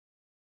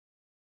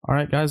All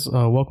right, guys,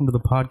 welcome to the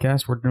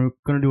podcast. We're going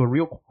to do a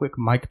real quick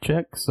mic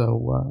check.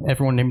 So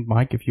everyone named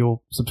Mike, if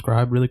you'll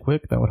subscribe really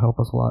quick, that would help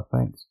us a lot.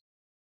 Thanks.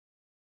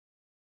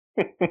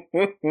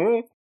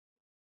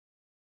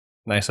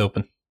 Nice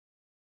open.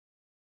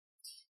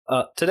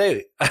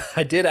 Today,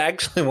 I did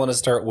actually want to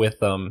start with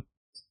kind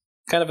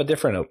of a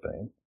different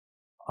opening.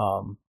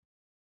 We're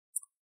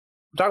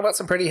talking about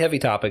some pretty heavy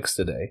topics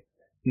today.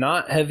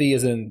 Not heavy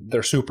as in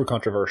they're super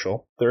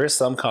controversial. There is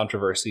some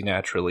controversy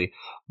naturally,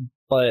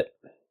 but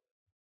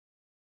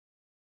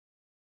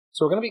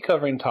so we're going to be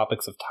covering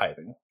topics of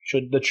tithing.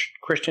 Should the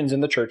Christians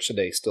in the church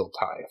today still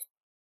tithe?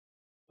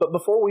 But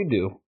before we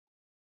do,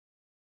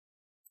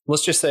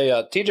 let's just say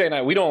TJ and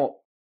I, we don't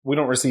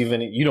receive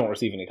any. You don't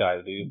receive any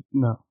tithes, do you?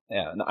 No.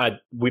 Yeah,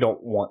 we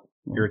don't want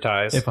your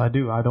tithes. If I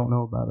do, I don't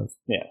know about it.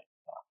 Yeah,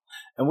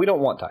 and we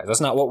don't want tithes.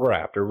 That's not what we're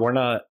after. We're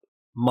not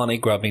money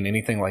grubbing,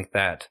 anything like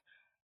that.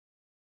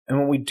 And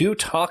when we do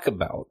talk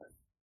about,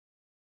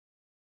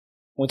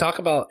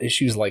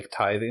 issues like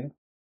tithing,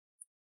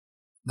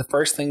 the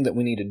first thing that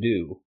we need to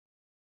do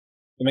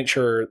is make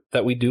sure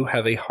that we do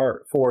have a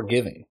heart for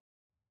giving.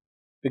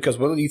 Because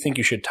whether you think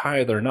you should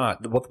tithe or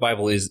not, what the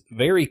Bible is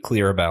very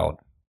clear about,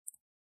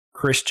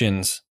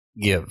 Christians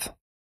give.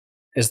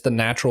 It's the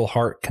natural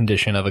heart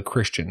condition of a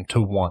Christian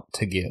to want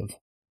to give.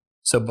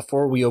 So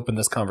before we open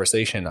this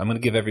conversation, I'm going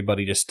to give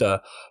everybody just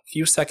a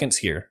few seconds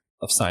here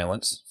of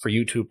silence for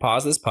you to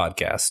pause this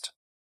podcast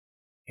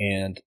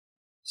and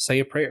say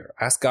a prayer.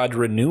 Ask God to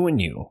renew in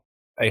you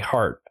a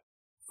heart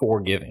for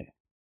giving.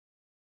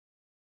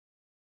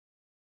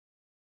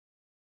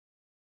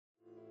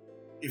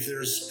 If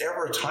there's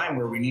ever a time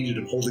where we needed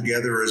to pull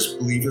together as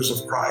believers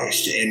of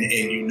Christ and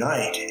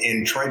unite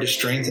and try to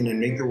strengthen and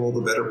make the world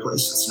a better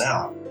place, it's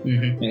now.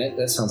 Mm-hmm. And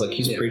that sounds like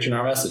he's preaching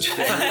our message.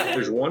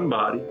 There's one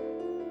body,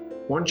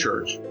 one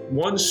church,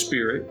 one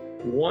spirit,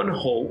 one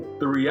hope.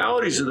 The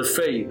realities of the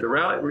faith, the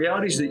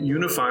realities that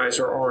unify us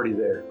are already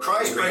there.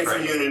 Christ praying for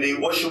unity.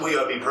 What should we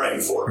be praying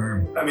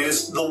for? I mean,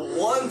 it's the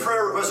one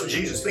prayer request of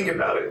Jesus. Think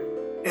about it.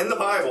 In the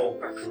Bible,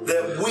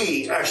 that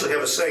we actually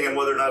have a say in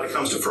whether or not it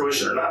comes to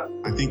fruition or not.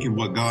 I think in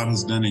what God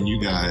has done in you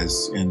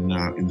guys in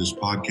this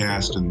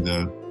podcast and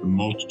the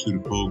multitude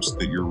of folks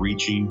that you're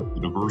reaching, the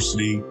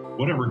diversity,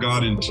 whatever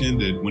God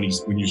intended when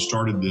you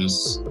started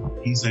this,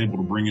 He's able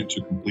to bring it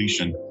to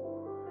completion.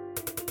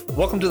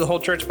 Welcome to the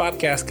Whole Church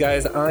Podcast,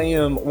 guys. I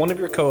am one of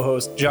your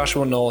co-hosts,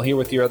 Joshua Knoll, here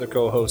with your other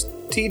co-host,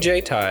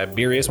 TJ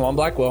Tiberius Juan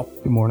Blackwell.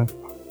 Good morning.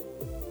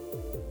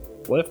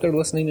 What if they're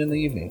listening in the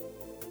evening?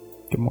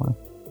 Good morning.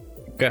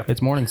 Okay.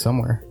 It's morning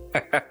somewhere.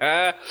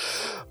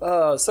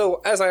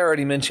 So, as I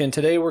already mentioned,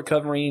 today we're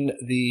covering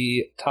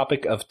the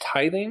topic of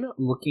tithing,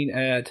 looking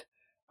at,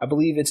 I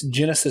believe it's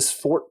Genesis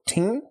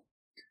 14,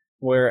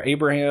 where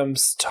Abram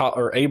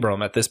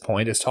at this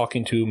point is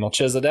talking to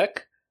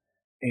Melchizedek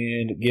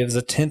and gives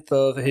a tenth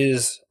of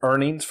his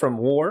earnings from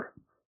war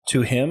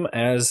to him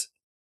as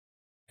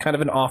kind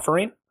of an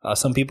offering.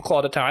 Some people call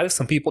it a tithe,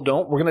 some people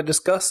don't. We're going to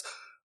discuss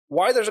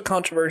why there's a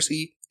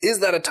controversy. Is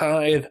that a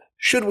tithe?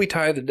 Should we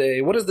tithe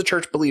today? What has the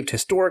church believed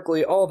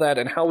historically? All that,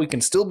 and how we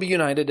can still be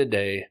united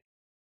today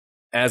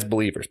as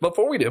believers.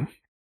 Before we do, I'm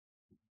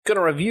going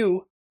to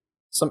review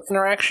some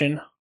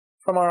interaction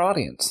from our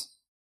audience,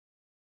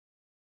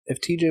 if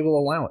TJ will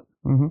allow it.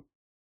 Mm-hmm.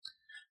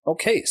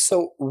 Okay,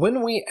 so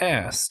when we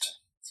asked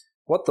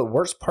what the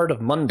worst part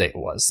of Monday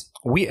was,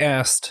 we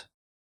asked,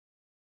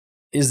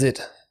 is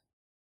it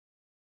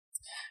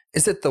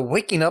the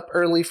waking up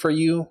early for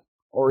you,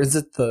 or is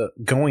it the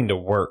going to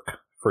work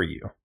for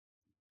you?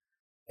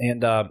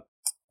 And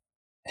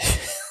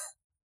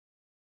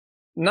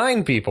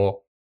 9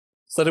 people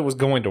said it was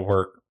going to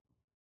work.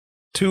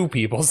 2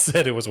 people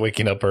said it was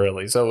waking up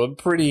early. So a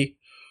pretty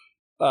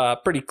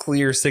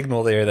clear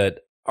signal there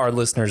that our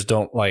listeners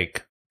don't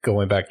like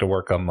going back to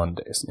work on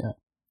Mondays.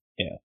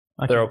 Yeah.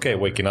 They're okay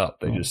waking up.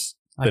 They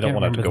don't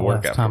want to have to go work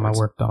afterwards. Time I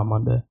worked on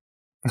Monday.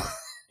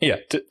 Yeah,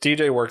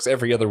 TJ works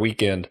every other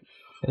weekend.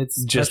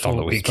 It's just on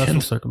the weekend.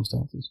 Special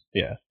circumstances.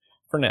 Yeah,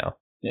 for now.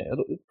 Yeah,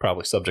 it'll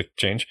probably subject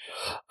to change.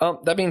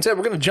 That being said,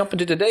 we're going to jump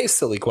into today's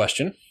silly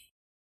question.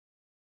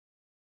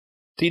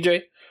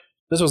 TJ,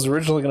 this was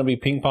originally going to be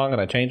ping pong,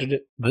 and I changed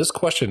it. This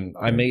question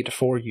I made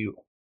for you.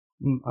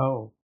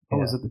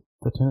 Is it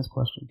the tennis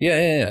question?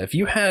 Yeah. If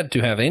you had to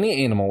have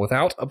any animal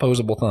without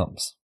opposable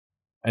thumbs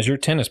as your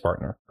tennis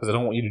partner, because I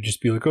don't want you to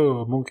just be like, oh,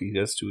 a monkey,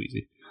 that's too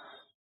easy.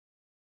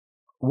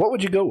 What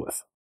would you go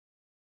with?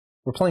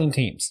 We're playing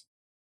teams.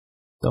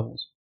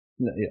 Doubles.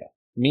 Yeah.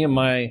 Me and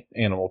my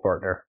animal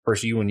partner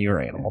versus you and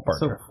your animal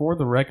partner. So for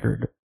the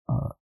record,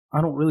 I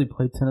don't really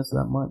play tennis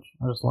that much.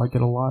 I just like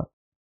it a lot.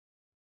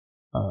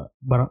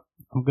 But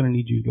I'm going to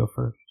need you to go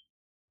first.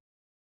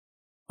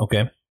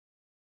 Okay.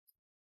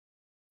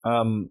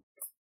 I've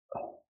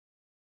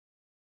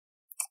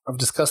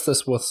discussed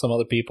this with some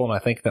other people, and I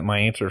think that my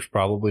answer is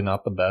probably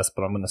not the best,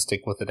 but I'm going to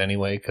stick with it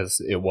anyway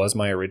because it was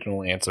my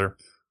original answer.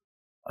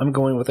 I'm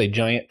going with a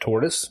giant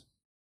tortoise,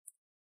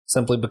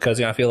 simply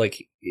because I feel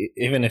like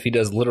even if he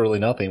does literally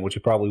nothing, which he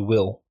probably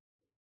will,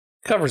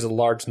 covers a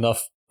large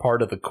enough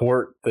part of the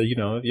court that,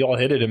 if y'all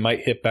hit it, it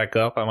might hit back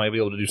up. I might be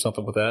able to do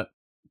something with that.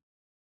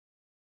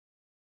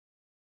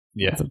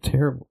 Yeah. That's a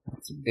terrible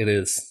answer. It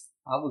is.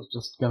 I was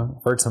just gonna...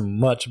 Heard some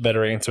much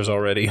better answers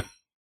already.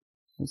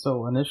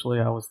 So initially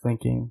I was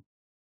thinking...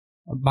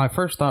 My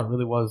first thought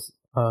really was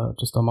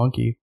just a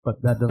monkey,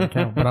 but that doesn't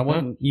count. But I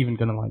wasn't even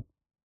gonna,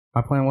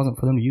 my plan wasn't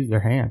for them to use their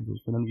hands. It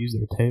was for them to use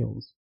their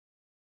tails.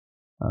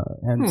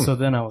 So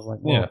then I was like,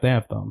 well, they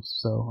have thumbs.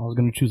 So I was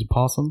going to choose a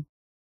possum,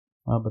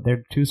 but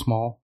they're too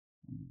small.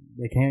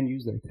 They can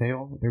use their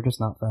tail. They're just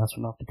not fast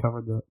enough to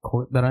cover the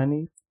court that I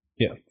need.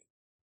 Yeah.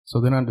 So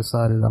then I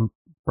decided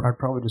I'd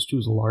probably just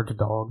choose a large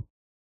dog.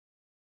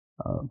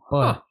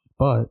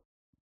 But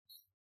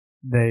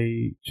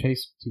they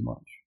chase too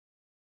much,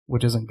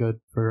 which isn't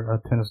good for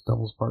a tennis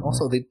doubles partner.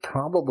 Also, they'd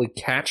probably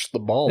catch the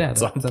ball at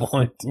some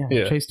point.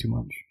 Yeah, chase too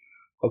much.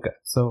 Okay.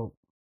 So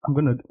I'm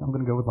gonna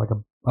go with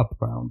a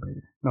brown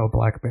bear. No, a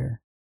black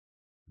bear.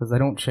 Because they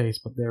don't chase,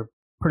 but they're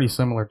pretty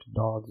similar to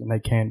dogs, and they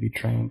can be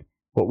trained.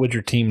 What would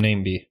your team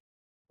name be?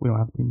 We don't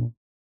have a team name.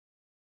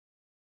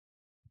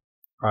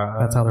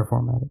 That's how they're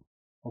formatted.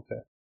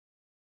 Okay.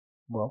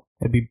 Well,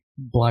 it'd be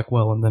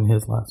Blackwell and then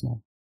his last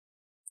name.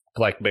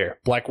 Black Bear.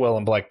 Blackwell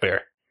and Black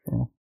Bear.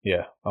 Yeah.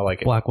 Yeah, I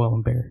like it. Blackwell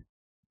and Bear.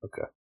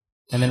 Okay.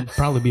 And then it'd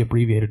probably be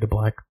abbreviated to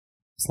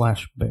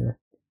Black/Bear.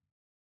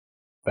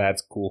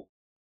 That's cool.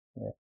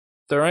 Yeah.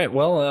 All right.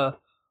 Well,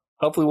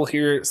 hopefully we'll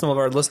hear some of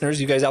our listeners,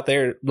 you guys out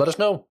there, let us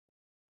know.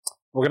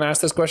 We're going to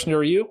ask this question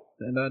to you,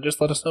 and just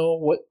let us know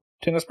what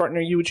tennis partner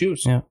you would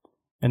choose. Yeah.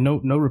 And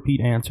no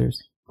repeat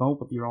answers. Come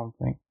up with your own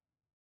thing.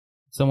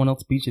 Someone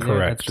else beats you there,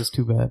 that's just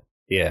too bad.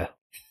 Yeah.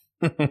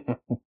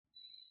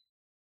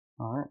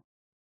 All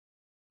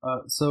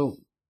right. So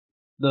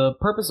the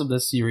purpose of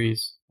this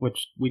series,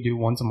 which we do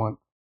once a month,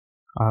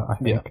 I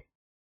think,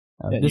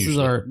 this is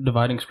our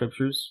Dividing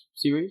Scriptures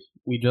series.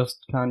 We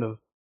just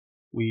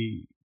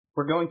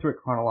we're going through it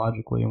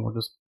chronologically, and we're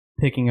just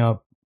picking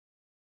up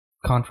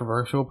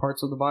controversial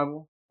parts of the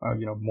Bible.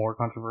 More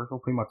controversial.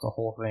 Pretty much the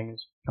whole thing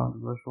is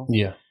controversial.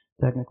 Yeah.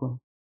 Technically.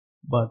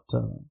 But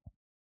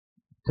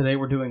today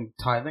we're doing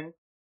tithing.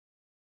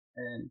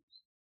 And,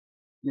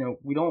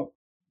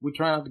 we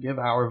try not to give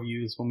our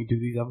views when we do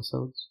these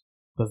episodes,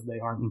 because they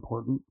aren't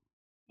important.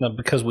 No,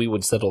 because we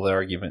would settle the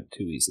argument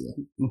too easily.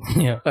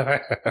 Yeah.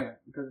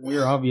 Because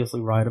we're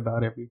obviously right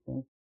about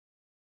everything.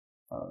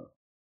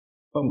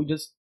 But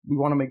we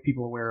want to make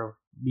people aware of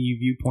the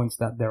viewpoints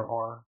that there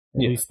are,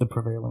 at least the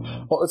prevailing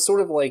ones. Well, it's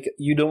sort of like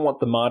you don't want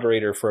the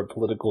moderator for a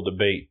political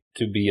debate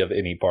to be of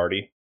any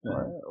party.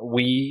 Right.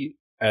 We,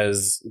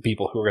 as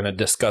people who are going to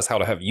discuss how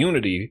to have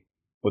unity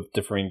with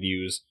differing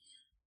views,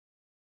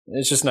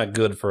 it's just not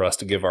good for us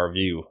to give our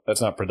view.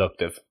 That's not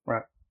productive.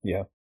 Right.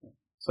 Yeah.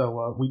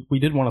 So we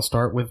did want to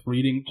start with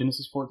reading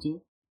Genesis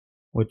 14,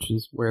 which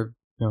is where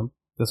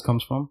this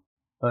comes from.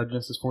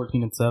 Genesis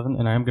 14 and 7,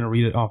 and I am going to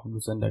read it off of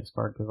this index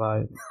card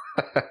because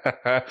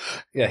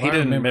yeah, he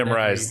didn't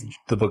memorize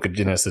the book of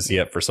Genesis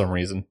yet for some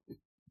reason.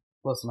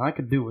 Listen, I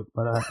could do it,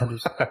 but I've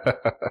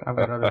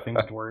got other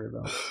things to worry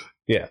about.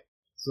 Yeah.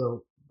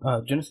 So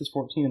Genesis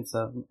 14 and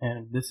 7,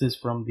 and this is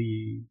from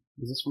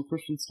is this from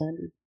Christian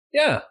Standard?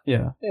 Yeah.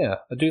 Yeah. Yeah,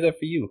 I do that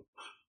for you.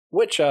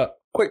 Which,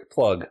 quick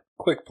plug.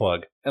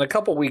 In a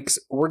couple weeks,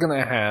 we're going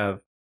to have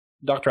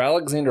Dr.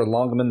 Alexander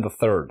Longman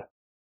III.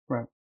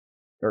 Right.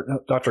 Or no,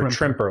 Dr.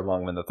 Trimper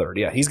Longman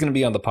III. Yeah, he's going to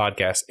be on the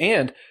podcast,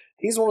 and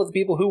he's one of the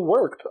people who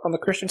worked on the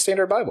Christian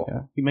Standard Bible.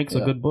 Yeah, he makes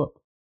a good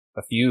book.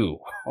 A few.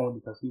 Only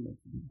because he makes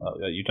a good book. Oh,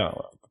 yeah, you don't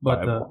know.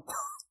 But,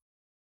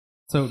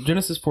 so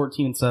Genesis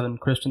 14 and 7,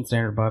 Christian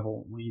Standard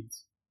Bible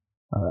reads,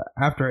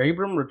 after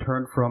Abram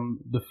returned from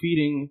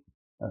defeating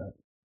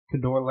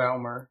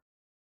Kedorlaomer,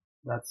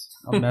 that's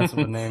a mess of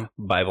a name.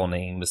 Bible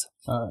names.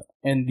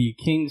 And the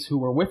kings who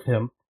were with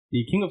him,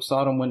 the king of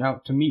Sodom went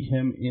out to meet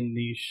him in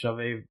the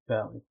Shaveh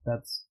Valley.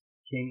 That's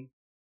king,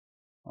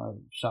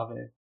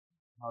 Shaveh,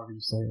 however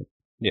you say it.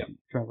 Yeah.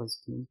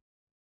 Translates to king.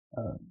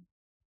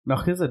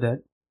 Melchizedek,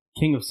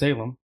 king of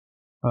Salem,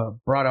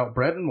 brought out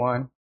bread and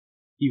wine.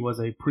 He was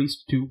a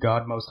priest to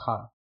God Most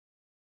High.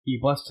 He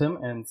blessed him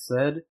and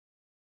said,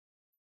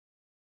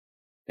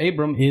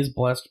 Abram is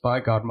blessed by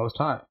God Most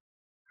High,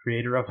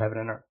 creator of heaven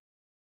and earth.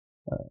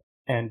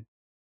 And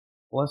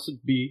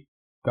blessed be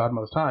God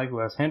Most High, who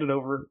has handed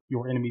over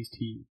your enemies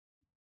to you.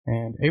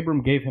 And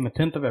Abram gave him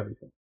 1/10 of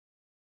everything.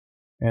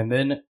 And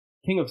then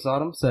king of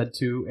Sodom said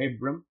to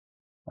Abram,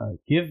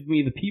 give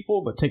me the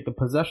people, but take the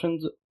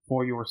possessions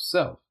for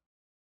yourself.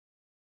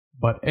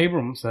 But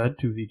Abram said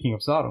to the king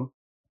of Sodom,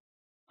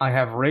 I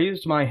have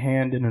raised my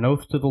hand in an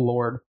oath to the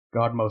Lord,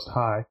 God Most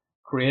High,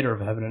 creator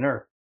of heaven and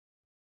earth,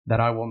 that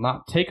I will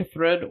not take a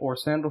thread or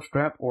sandal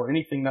strap or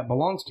anything that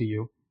belongs to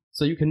you,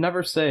 so you can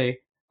never say,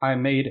 I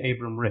made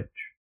Abram rich.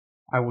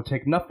 I will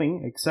take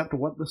nothing except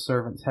what the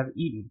servants have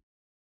eaten.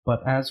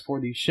 But as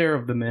for the share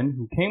of the men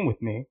who came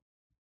with me,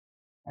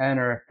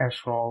 Aner,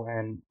 Eshcol,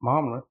 and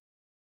Mamre,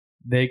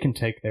 they can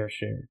take their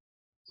share.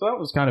 So that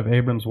was kind of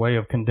Abram's way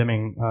of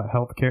condemning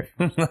healthcare.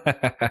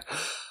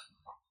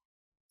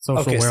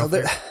 social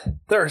welfare. So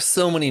there are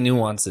so many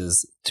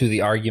nuances to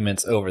the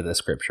arguments over this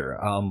scripture.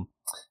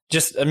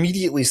 Just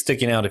immediately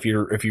sticking out if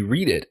you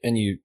read it and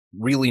you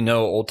really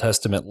know Old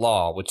Testament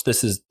law, which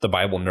this is the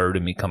Bible nerd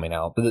in me coming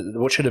out, but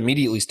what should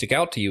immediately stick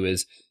out to you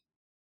is,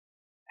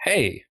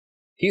 hey,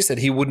 he said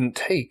he wouldn't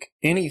take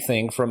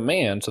anything from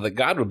man so that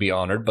God would be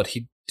honored, but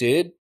he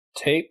did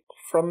take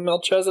from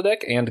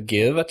Melchizedek and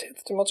give a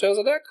tenth to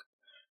Melchizedek,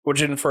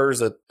 which infers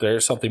that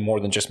there's something more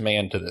than just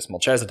man to this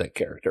Melchizedek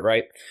character,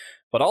 right?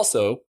 But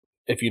also,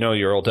 if you know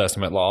your Old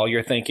Testament law,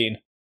 you're thinking,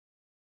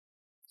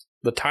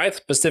 the tithe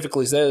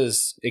specifically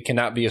says it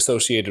cannot be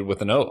associated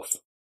with an oath.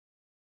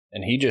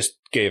 And he just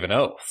gave an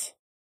oath.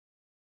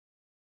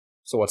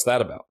 So what's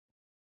that about?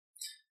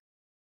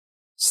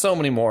 So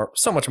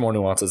much more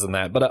nuances than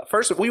that. But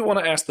first, we want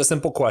to ask the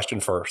simple question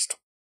first.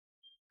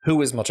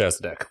 Who is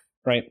Melchizedek,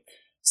 right?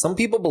 Some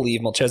people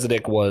believe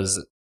Melchizedek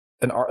was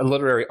a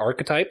literary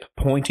archetype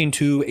pointing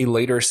to a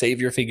later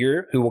savior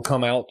figure who will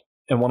come out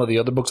in one of the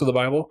other books of the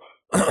Bible.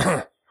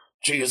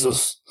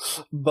 Jesus.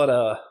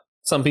 But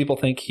some people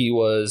think he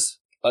was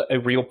a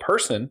real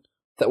person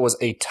that was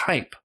a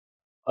type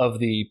of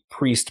the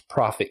priest,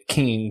 prophet,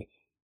 king,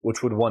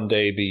 which would one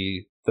day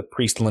be the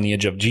priest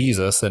lineage of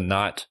Jesus and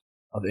not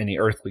of any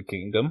earthly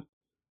kingdom.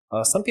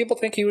 Some people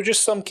think he was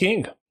just some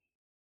king.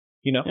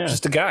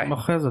 Just a guy.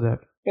 Melchizedek.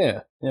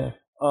 Yeah.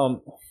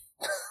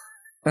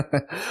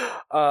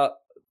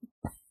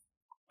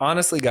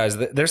 Honestly, guys,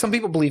 there's some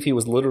people believe he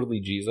was literally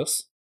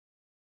Jesus.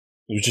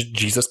 It was just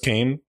Jesus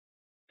came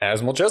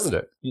as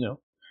Melchizedek,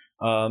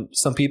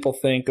 Some people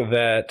think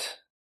that,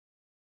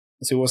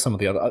 let's see, what's some of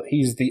the other?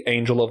 He's the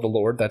angel of the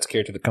Lord. That's a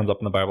character that comes up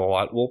in the Bible a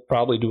lot. We'll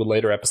probably do a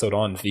later episode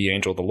on the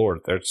angel of the Lord.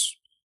 There's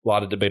a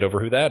lot of debate over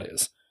who that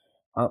is.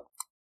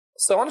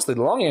 So honestly,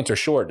 the long answer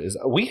short is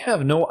we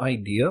have no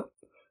idea.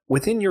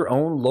 Within your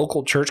own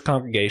local church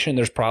congregation,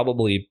 there's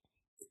probably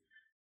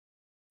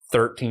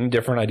 13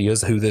 different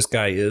ideas who this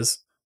guy is.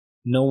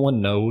 No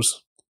one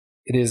knows.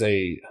 It is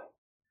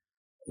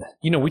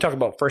we talk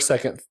about first,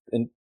 second,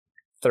 and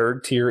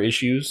third tier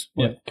issues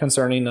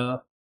concerning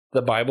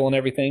the Bible and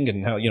everything,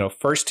 and how,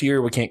 first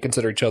tier, we can't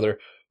consider each other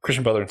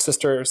Christian brother and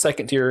sister.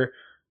 Second tier,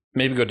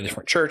 maybe go to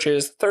different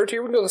churches. Third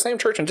tier, we can go to the same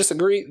church and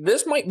disagree.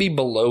 This might be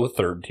below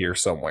third tier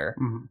somewhere.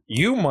 Mm-hmm.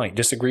 You might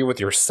disagree with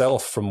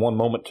yourself from one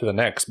moment to the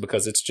next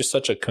because it's just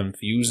such a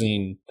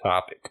confusing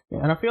topic.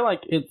 Yeah, and I feel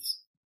like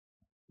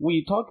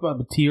we talk about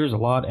the tiers a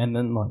lot, and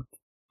then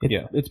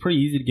it's pretty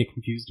easy to get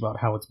confused about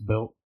how it's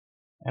built.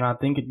 And I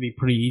think it'd be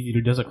pretty easy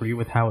to disagree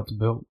with how it's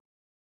built.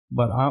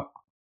 But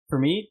for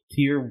me,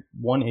 tier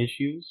 1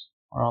 issues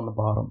are on the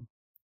bottom,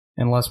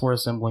 unless we're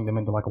assembling them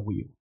into like a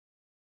wheel.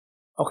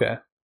 Okay.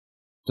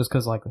 Just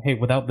because, hey,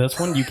 without this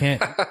one, you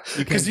can't.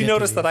 Because you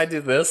notice that I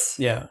do this.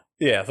 Yeah.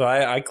 Yeah. So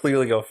I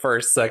clearly go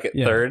first, second,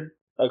 third.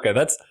 Okay,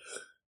 that's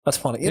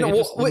funny.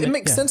 It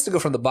makes sense to go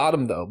from the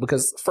bottom though,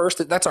 because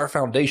first that's our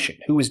foundation.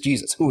 Who is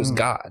Jesus? Who is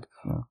God?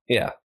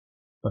 Yeah.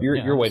 But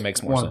your way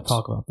makes more sense. I want to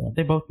talk about that.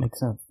 They both make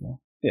sense.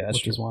 Yeah, that's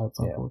which true. Is why it's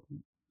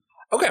unfortunate.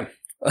 Okay.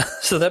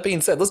 So that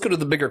being said, let's go to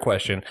the bigger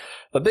question.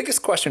 The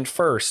biggest question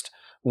first,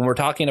 when we're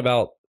talking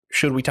about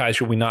should we tithe,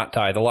 should we not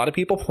tithe, a lot of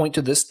people point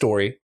to this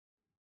story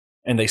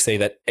and they say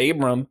that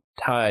Abram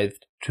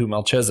tithed to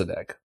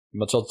Melchizedek.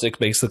 Melchizedek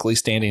basically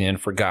standing in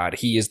for God.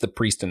 He is the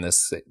priest in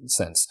this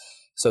sense.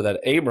 So that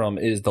Abram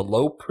is the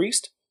low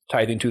priest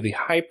tithing to the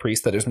high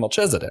priest that is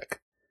Melchizedek.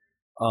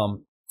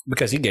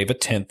 Because he gave a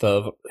tenth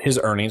of his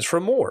earnings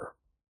from more.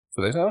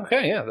 So they say,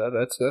 okay, yeah,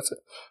 that's it.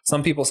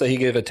 Some people say he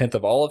gave a tenth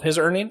of all of his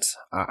earnings.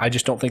 I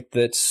just don't think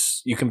that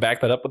you can back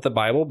that up with the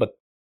Bible, but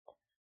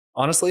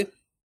honestly,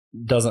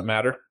 doesn't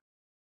matter.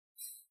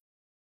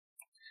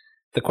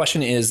 The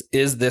question is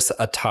this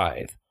a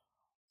tithe?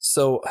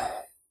 So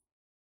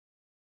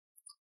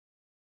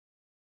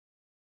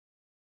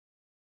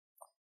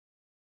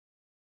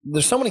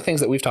there's so many things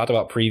that we've talked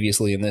about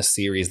previously in this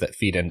series that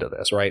feed into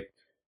this, right?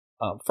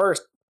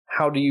 First,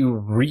 how do you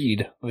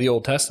read the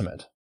Old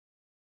Testament?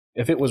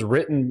 If it was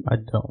written... I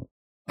don't.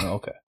 Oh,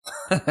 okay.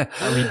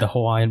 I read the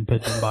Hawaiian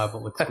Pidgin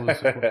Bible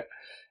exclusively.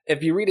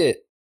 If you read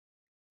it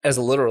as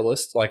a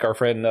literalist, like our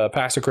friend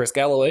Pastor Chris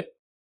Galloway,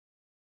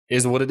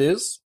 is what it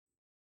is.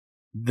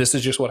 This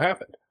is just what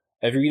happened.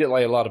 If you read it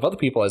like a lot of other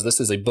people, as this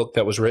is a book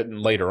that was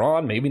written later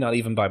on, maybe not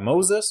even by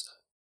Moses,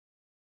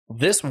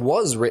 this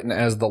was written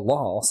as the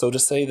law. So to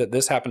say that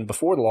this happened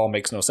before the law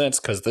makes no sense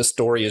because this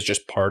story is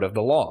just part of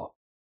the law.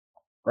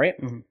 Right?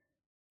 Mm-hmm.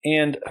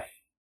 And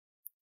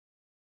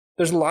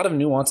there's a lot of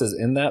nuances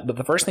in that, but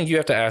the first thing you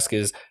have to ask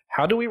is,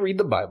 how do we read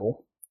the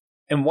Bible,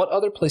 and what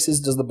other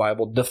places does the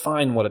Bible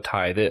define what a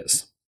tithe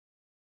is?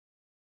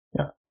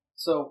 Yeah.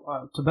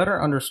 So to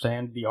better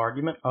understand the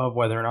argument of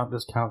whether or not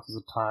this counts as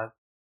a tithe,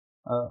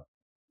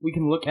 we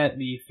can look at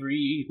the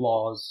 3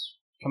 laws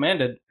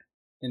commanded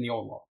in the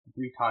Old Law, the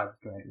 3 tithes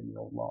commanded in the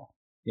Old Law.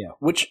 Yeah,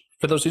 which,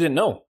 for those who didn't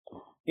know,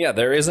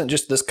 there isn't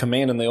just this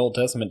command in the Old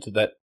Testament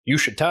that you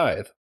should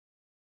tithe.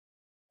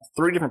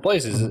 3 different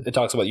places it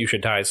talks about you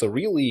should tithe. So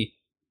really,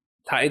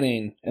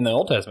 tithing in the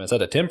Old Testament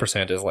instead of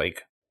 10% is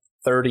like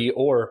 30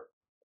 or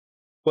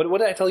What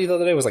did I tell you the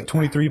other day? It was like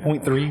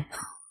 23.3?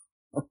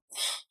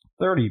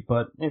 30,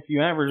 but if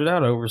you average it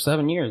out over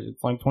 7 years,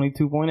 it's like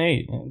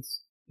 22.8.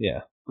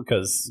 Yeah,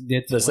 because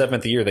It's the like-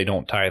 seventh year they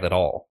don't tithe at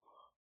all.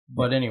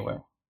 But anyway,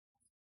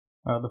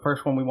 the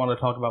first one we wanted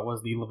to talk about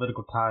was the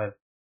Levitical tithe,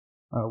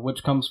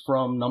 which comes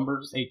from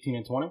Numbers 18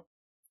 and 20,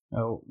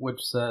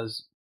 which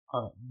says,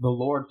 the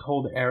Lord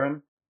told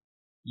Aaron,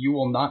 "You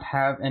will not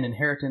have an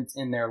inheritance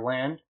in their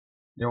land.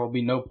 There will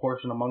be no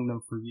portion among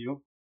them for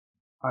you.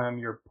 I am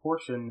your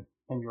portion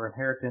and your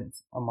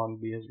inheritance among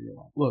the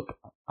Israelites. Look,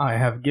 I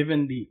have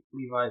given the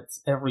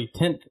Levites every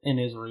tenth in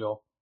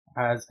Israel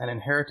as an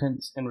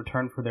inheritance in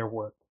return for their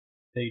work.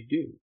 They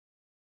do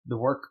the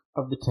work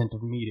of the tent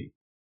of meeting.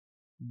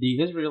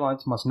 The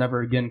Israelites must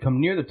never again come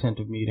near the tent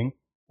of meeting,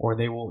 or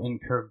they will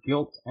incur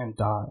guilt and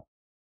die.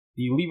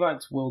 The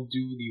Levites will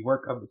do the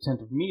work of the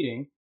tent of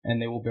meeting, and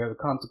they will bear the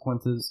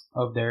consequences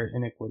of their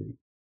iniquity.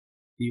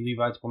 The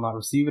Levites will not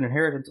receive an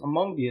inheritance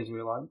among the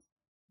Israelites.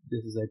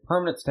 This is a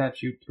permanent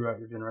statute throughout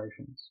your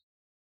generations.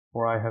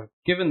 For I have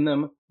given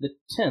them the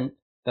tenth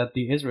that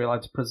the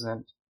Israelites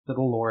present to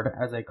the Lord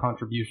as a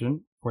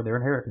contribution for their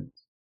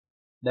inheritance.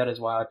 That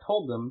is why I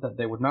told them that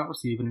they would not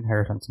receive an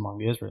inheritance among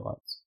the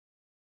Israelites."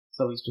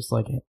 So he's just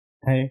like,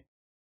 hey,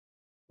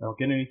 they don't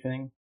get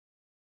anything,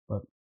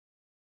 but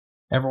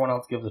everyone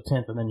else gives a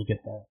tenth, and then you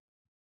get that.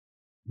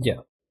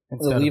 Yeah.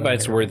 Instead The of an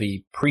Levites were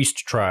inheritance. the priest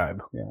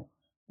tribe. Yeah.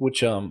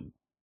 Which,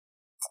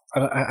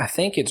 I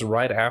think it's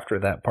right after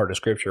that part of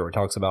Scripture where it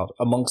talks about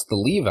amongst the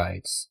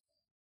Levites,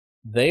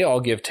 they all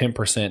give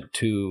 10%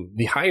 to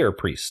the higher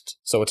priest.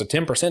 So it's a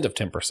 10% of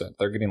 10%.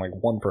 They're getting like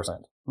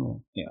 1%.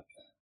 Yeah.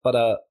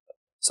 But,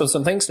 so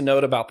some things to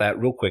note about that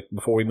real quick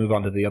before we move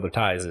on to the other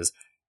tithes is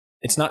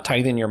it's not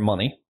tithing your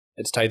money.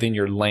 It's tithing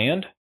your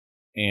land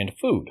and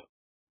food.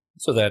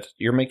 So that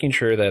you're making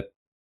sure that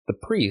the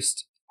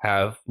priests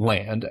have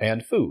land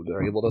and food.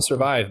 They're able to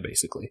survive,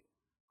 basically.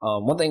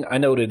 One thing I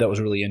noted that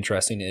was really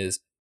interesting is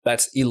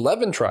that's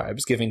 11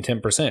 tribes giving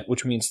 10%,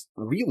 which means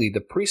really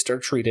the priests are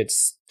treated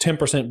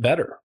 10%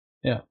 better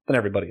than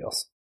everybody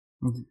else,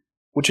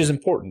 which is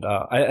important.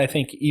 I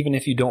think even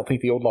if you don't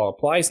think the old law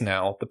applies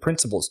now, the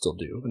principles still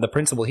do. And the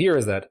principle here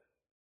is that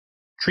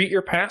treat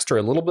your pastor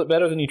a little bit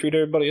better than you treat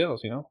everybody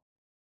else,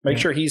 Make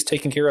sure he's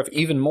taken care of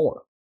even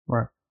more.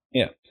 Right.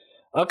 Yeah.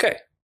 Okay.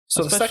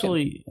 So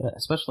especially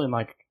in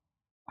like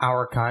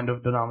our kind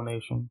of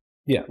denomination.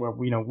 Yeah. Where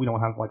we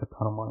don't have like a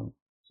ton of money.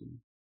 So,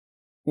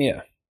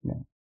 yeah.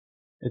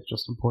 It's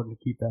just important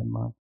to keep that in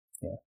mind.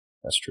 Yeah,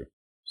 that's true.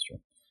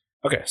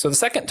 Okay, so the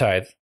second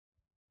tithe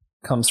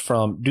comes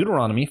from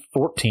Deuteronomy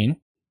 14,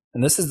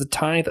 and this is the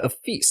tithe of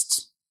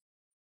feasts.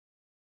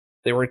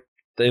 The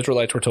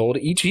Israelites were told,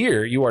 each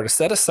year you are to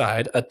set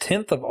aside a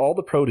tenth of all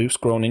the produce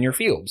grown in your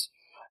fields.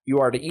 You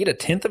are to eat a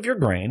tenth of your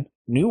grain,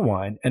 new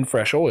wine, and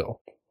fresh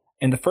oil,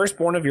 and the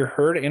firstborn of your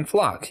herd and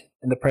flock,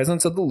 in the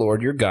presence of the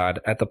Lord your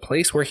God, at the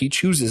place where he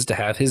chooses to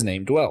have his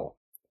name dwell,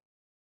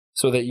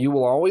 so that you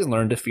will always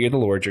learn to fear the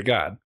Lord your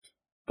God.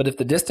 But if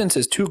the distance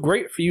is too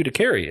great for you to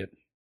carry it,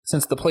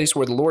 since the place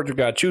where the Lord your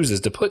God chooses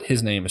to put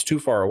his name is too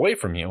far away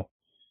from you,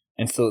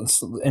 and since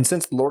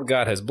the Lord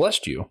God has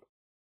blessed you,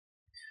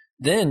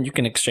 then you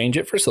can exchange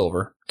it for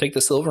silver, take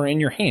the silver in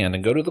your hand,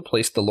 and go to the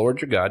place the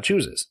Lord your God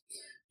chooses.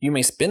 You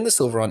may spend the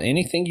silver on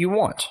anything you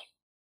want: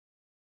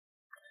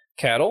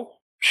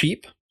 cattle,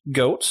 sheep,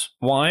 goats,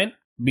 wine,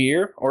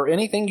 beer, or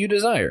anything you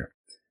desire.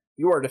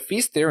 You are to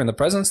feast there in the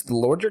presence of the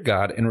Lord your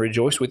God and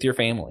rejoice with your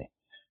family.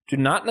 Do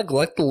not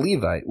neglect the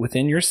Levite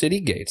within your city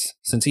gates,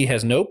 since he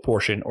has no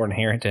portion or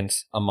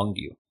inheritance among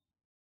you.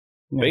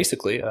 Yeah.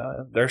 Basically,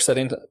 they're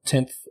setting a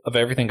tenth of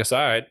everything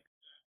aside,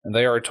 and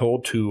they are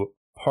told to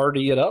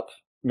party it up.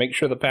 Make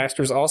sure the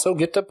pastors also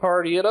get to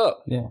party it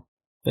up. Yeah.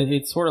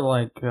 It's sort of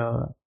like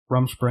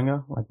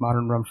Rumspringa, like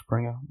modern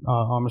Rumspringa.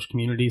 Amish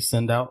communities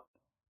send out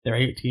their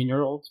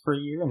 18-year-olds for a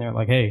year, and they're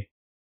like, hey,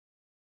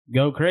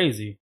 go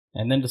crazy,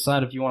 and then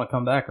decide if you want to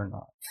come back or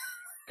not.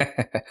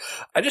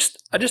 I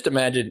just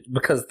imagine,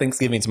 because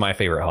Thanksgiving's my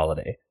favorite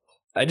holiday,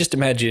 I just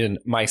imagine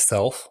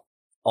myself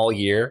all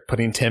year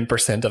putting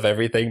 10% of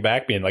everything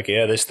back, being like,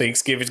 yeah, this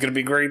Thanksgiving's going to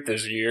be great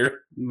this year.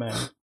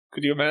 Man.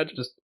 Could you imagine?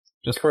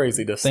 Just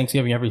craziness.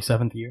 Thanksgiving every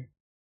 7th year.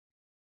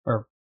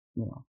 Or,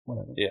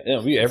 whatever. Yeah,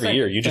 every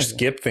year. You just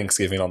skip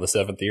Thanksgiving on the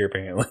 7th year,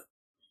 apparently.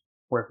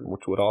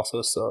 Which would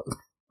also suck.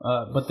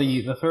 But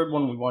the third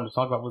one we wanted to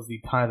talk about was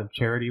the tithe of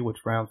charity,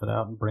 which rounds it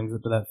out and brings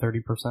it to that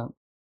 30%.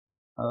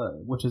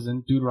 Which is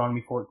in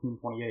Deuteronomy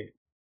 14:28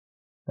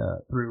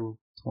 through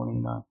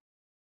 29.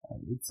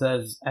 It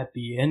says, at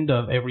the end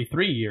of every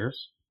 3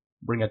 years,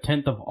 bring a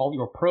tenth of all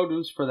your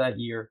produce for that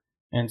year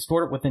and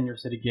store it within your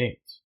city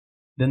gates.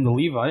 Then the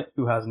Levite,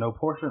 who has no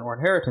portion or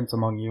inheritance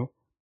among you,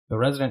 the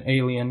resident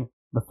alien,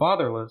 the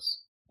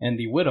fatherless, and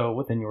the widow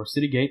within your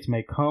city gates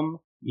may come,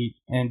 eat,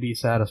 and be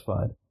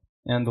satisfied.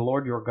 And the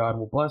Lord your God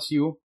will bless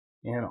you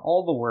in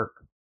all the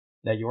work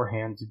that your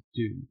hands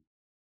do.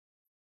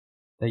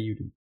 That you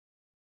do.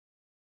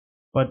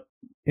 But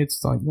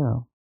it's like,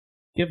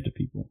 give to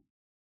people.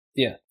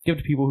 Yeah. Give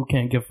to people who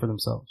can't give for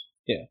themselves.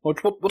 Yeah,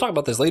 which we'll talk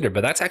about this later,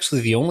 but that's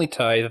actually the only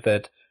tithe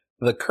that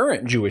the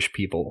current Jewish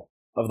people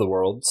of the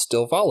world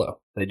still follow.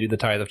 They do the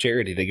tithe of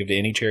charity. They give to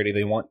any charity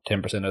they want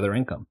 10% of their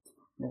income.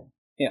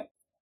 Yeah.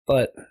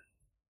 But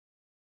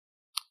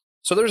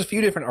so there's a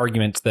few different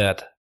arguments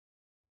that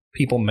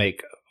people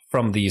make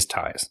from these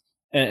tithes.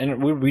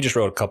 And we just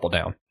wrote a couple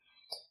down.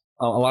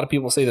 A lot of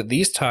people say that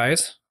these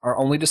tithes are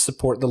only to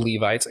support the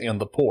Levites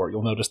and the poor.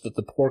 You'll notice that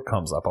the poor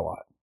comes up a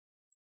lot.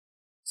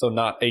 So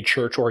not a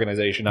church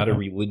organization, not a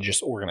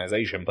religious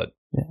organization, but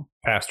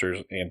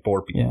pastors and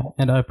poor people.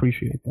 Yeah, and I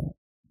appreciate that.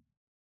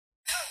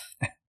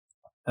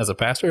 As a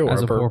pastor or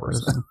as a poor poor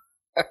person?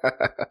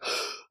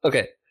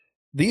 Okay.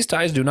 These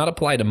tithes do not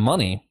apply to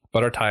money,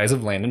 but are tithes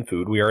of land and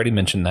food. We already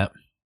mentioned that.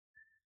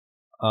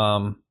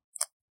 The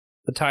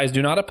tithes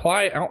do not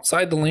apply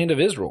outside the land of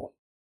Israel.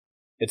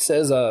 It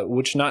says,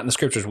 which not in the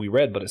scriptures we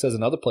read, but it says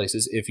in other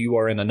places, if you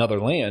are in another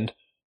land,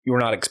 you are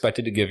not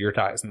expected to give your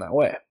tithes in that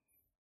way.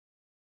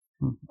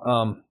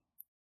 And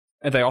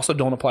they also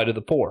don't apply to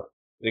the poor.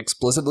 It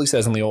explicitly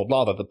says in the old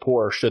law that the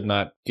poor should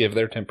not give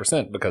their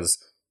 10% because,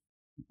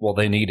 well,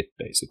 they need it,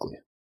 basically.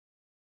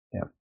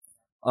 Yeah.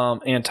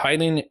 And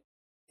tithing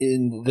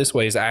in this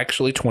way is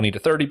actually 20 to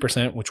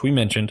 30%, which we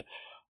mentioned,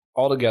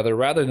 altogether,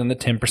 rather than the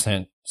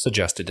 10%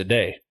 suggested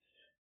today.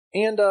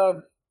 And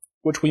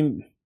which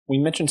we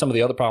mentioned some of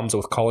the other problems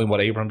with calling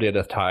what Abram did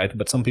a tithe,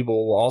 but some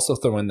people will also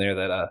throw in there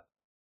that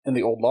in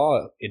the old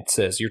law, it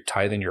says you're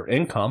tithing your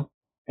income,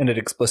 and it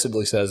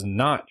explicitly says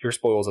not your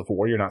spoils of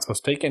war. You're not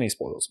supposed to take any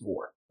spoils of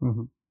war.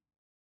 Mm-hmm.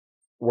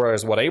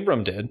 Whereas what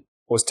Abram did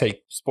was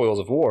take spoils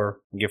of war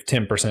and give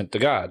 10% to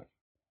God.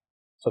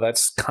 So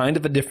that's kind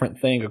of a different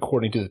thing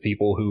according to the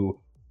people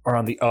who are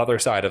on the other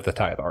side of the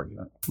tithe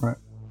argument. Right.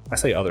 I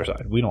say other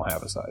side. We don't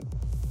have a side.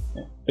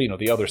 Yeah. But,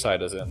 the other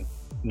side is in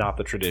not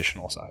the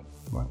traditional side.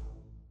 Right.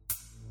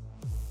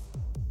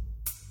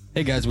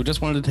 Hey guys, we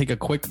just wanted to take a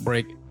quick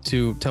break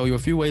to tell you a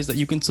few ways that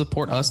you can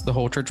support us, the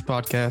Whole Church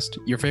Podcast,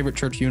 your favorite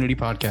church unity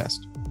podcast.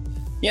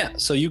 Yeah,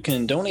 so you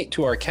can donate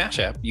to our Cash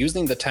App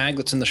using the tag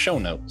that's in the show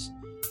notes.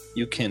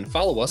 You can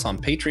follow us on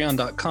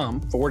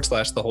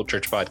patreon.com/the Whole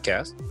Church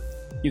Podcast.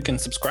 You can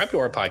subscribe to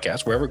our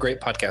podcast wherever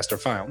great podcasts are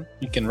found.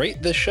 You can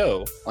rate this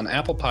show on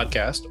Apple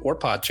Podcast or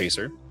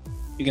Podchaser.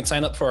 You can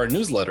sign up for our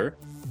newsletter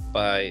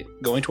by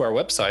going to our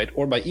website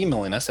or by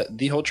emailing us at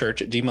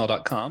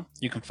thewholechurch@gmail.com.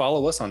 You can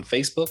follow us on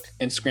Facebook,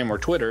 Instagram, or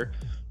Twitter,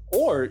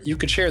 or you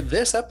could share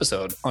this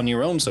episode on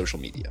your own social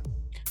media.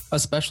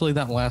 Especially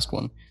that last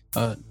one.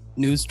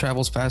 News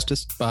travels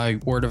fastest by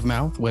word of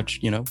mouth,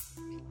 which,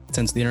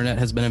 since the internet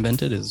has been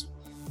invented, is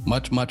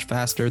much, much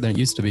faster than it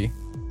used to be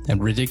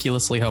and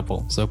ridiculously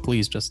helpful. So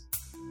please just,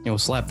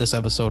 slap this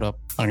episode up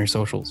on your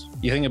socials.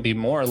 You think it'd be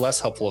more or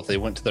less helpful if they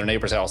went to their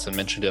neighbor's house and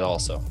mentioned it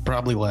also?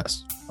 Probably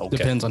less. Okay.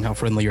 Depends on how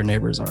friendly your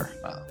neighbors are.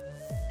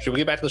 Should we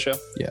get back to the show?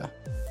 Yeah.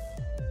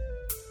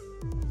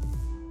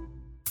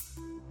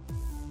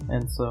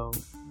 And so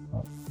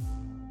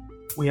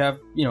we have,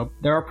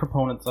 there are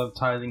proponents of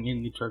tithing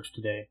in the church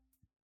today.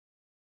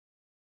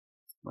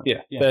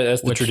 Yeah.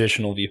 That's the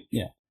traditional view.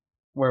 Yeah.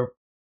 Where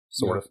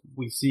sort of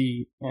we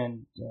see,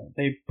 and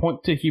they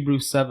point to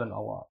Hebrews 7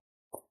 a lot,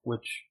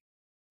 which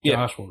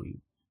Josh will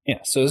read. Yeah,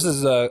 so this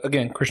is,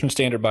 again, Christian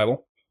Standard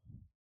Bible.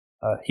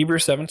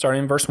 Hebrews 7,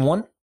 starting in verse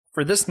 1.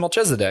 For this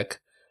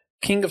Melchizedek,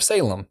 king of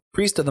Salem,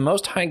 priest of the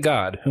Most High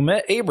God, who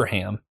met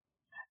Abraham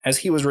as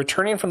he was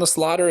returning from the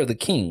slaughter of the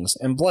kings,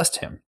 and blessed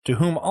him, to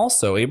whom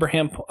also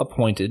Abraham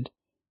apportioned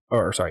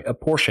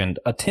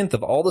a tenth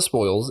of all the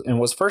spoils, and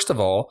was first of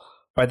all,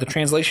 by the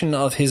translation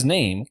of his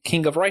name,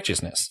 King of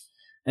Righteousness,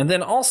 and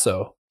then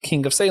also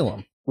King of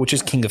Salem, which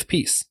is King of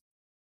Peace.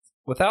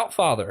 Without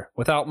father,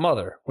 without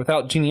mother,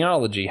 without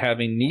genealogy,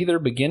 having neither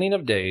beginning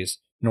of days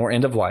nor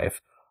end of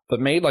life, but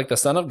made like the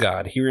Son of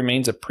God, he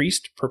remains a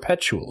priest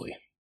perpetually.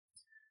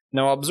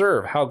 Now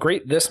observe how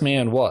great this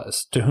man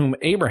was, to whom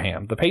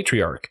Abraham, the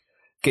patriarch,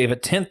 gave a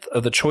tenth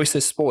of the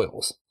choicest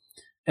spoils.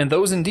 And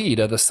those indeed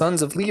are the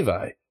sons of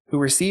Levi, who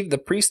received the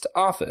priest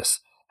office,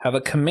 have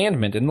a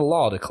commandment in the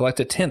law to collect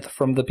a tenth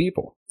from the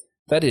people,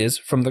 that is,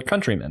 from their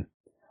countrymen,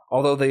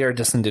 although they are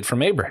descended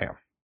from Abraham.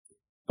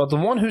 But the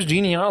one whose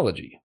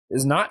genealogy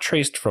is not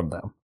traced from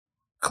them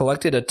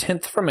collected a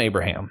tenth from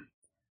Abraham,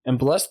 and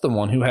blessed the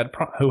one who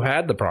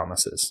had the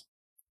promises.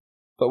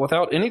 But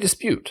without any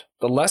dispute,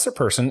 the lesser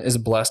person is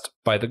blessed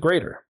by the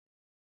greater.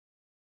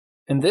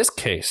 In this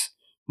case,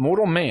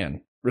 mortal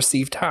man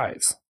received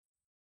tithes.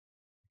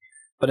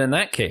 But in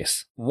that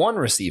case, one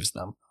receives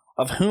them,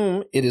 of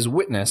whom it is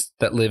witnessed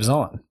that lives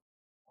on.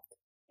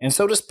 And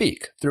so to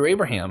speak, through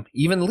Abraham,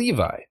 even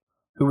Levi,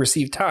 who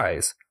received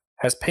tithes,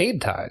 has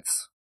paid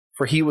tithes,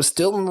 for he was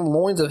still in the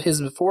loins of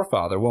his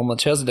forefather when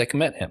Melchizedek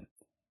met him.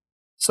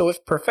 So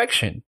if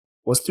perfection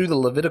was through the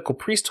Levitical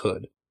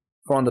priesthood,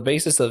 for on the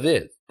basis of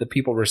it the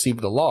people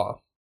received the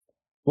law,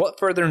 what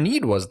further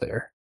need was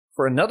there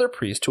for another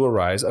priest to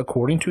arise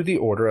according to the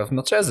order of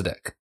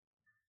Melchizedek,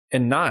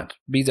 and not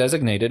be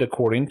designated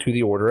according to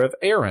the order of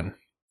Aaron?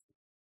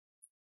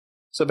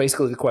 So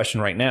basically the question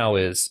right now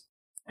is,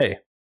 hey,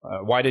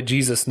 why did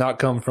Jesus not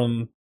come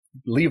from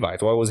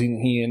Levites? Why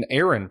wasn't he an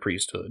Aaron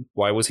priesthood?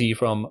 Why was he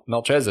from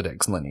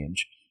Melchizedek's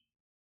lineage?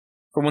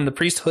 For when the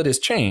priesthood is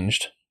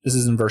changed, this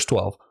is in verse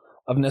 12,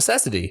 of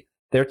necessity,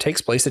 there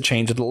takes place a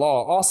change of the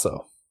law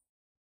also.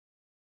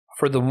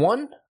 For the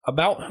one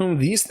about whom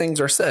these things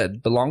are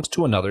said belongs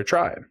to another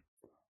tribe,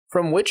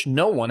 from which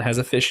no one has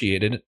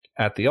officiated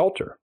at the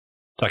altar.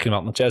 Talking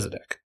about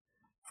Melchizedek.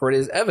 For it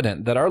is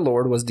evident that our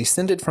Lord was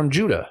descended from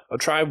Judah, a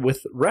tribe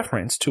with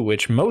reference to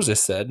which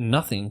Moses said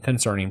nothing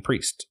concerning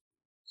priests.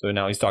 So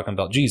now he's talking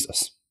about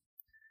Jesus.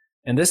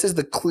 And this is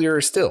the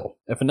clearer still.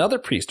 If another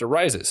priest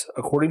arises,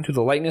 according to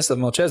the likeness of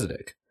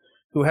Melchizedek,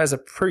 who has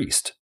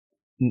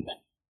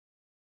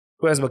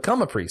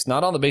become a priest,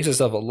 not on the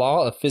basis of a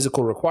law of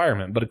physical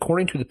requirement, but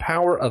according to the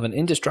power of an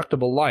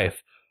indestructible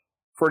life,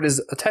 for it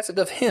is attested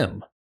of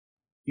him,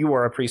 you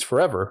are a priest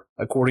forever,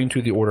 according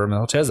to the order of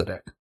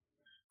Melchizedek.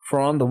 For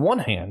on the one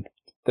hand,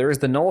 there is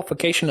the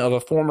nullification of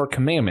a former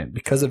commandment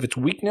because of its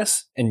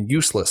weakness and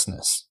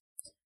uselessness.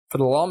 For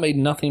the law made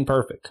nothing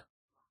perfect.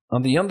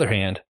 On the other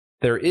hand,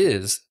 there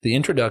is the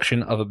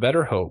introduction of a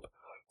better hope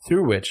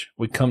through which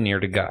we come near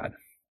to God.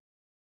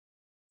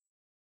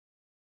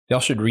 Y'all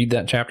should read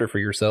that chapter for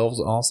yourselves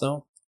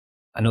also.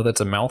 I know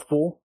that's a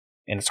mouthful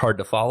and it's hard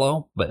to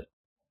follow, but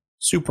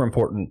super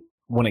important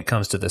when it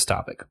comes to this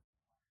topic.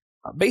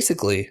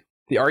 Basically,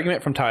 the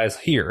argument from Tithe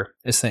here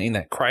is saying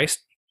that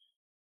Christ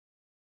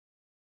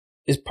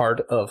is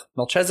part of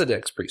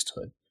Melchizedek's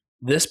priesthood.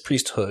 This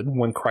priesthood,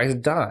 when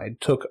Christ died,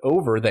 took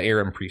over the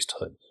Aaron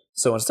priesthood.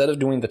 So instead of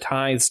doing the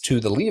tithes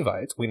to the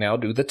Levites, we now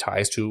do the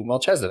tithes to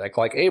Melchizedek,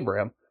 like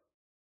Abraham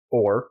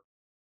or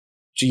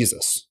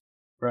Jesus.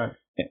 Right.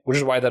 Which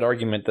is why that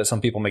argument that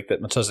some people make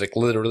that Melchizedek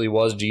literally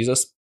was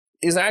Jesus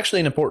is actually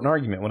an important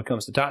argument when it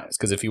comes to tithes.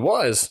 Because if he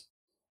was,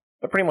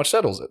 that pretty much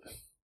settles it.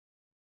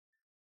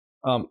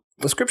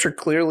 The scripture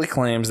clearly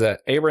claims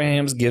that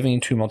Abraham's giving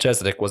to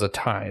Melchizedek was a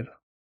tithe.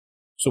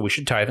 So we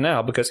should tithe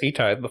now because he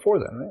tithed before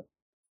then, right?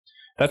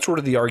 That's sort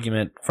of the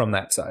argument from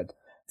that side.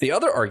 The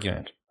other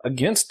argument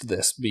against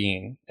this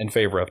being in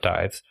favor of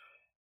tithes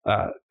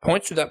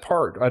points to that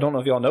part. I don't know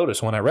if y'all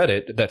noticed when I read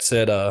it that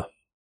said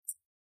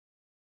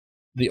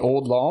the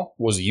old law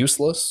was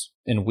useless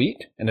and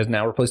weak and is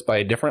now replaced by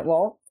a different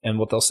law. And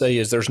what they'll say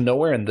is there's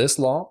nowhere in this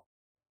law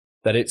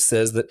that it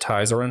says that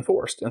tithes are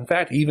enforced. In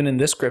fact, even in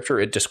this scripture,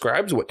 it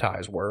describes what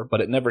tithes were, but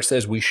it never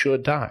says we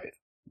should tithe.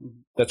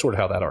 That's sort of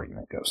how that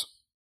argument goes.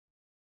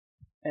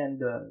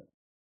 And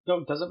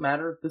does it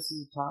matter if this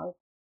is a tithe?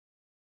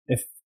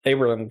 If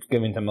Abraham's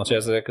giving to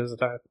Melchizedek as a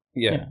tithe?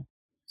 Yeah.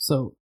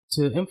 So,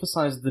 to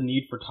emphasize the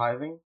need for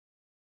tithing,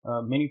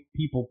 many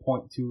people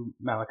point to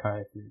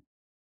Malachi 3.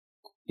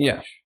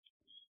 Yeah.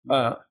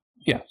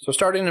 So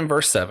starting in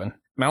verse 7,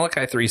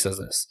 Malachi 3 says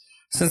this.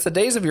 Since the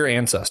days of your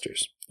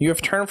ancestors, you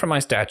have turned from my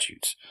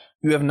statutes.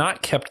 You have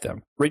not kept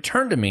them.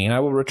 Return to me, and I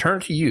will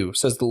return to you,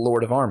 says the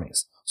Lord of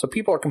armies. So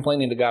people are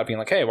complaining to God, being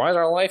like, hey, why does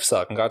our life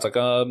suck? And God's like,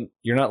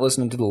 you're not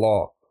listening to the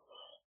law.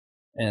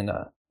 And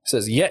he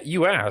says, yet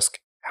you ask,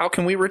 how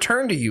can we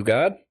return to you,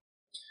 God?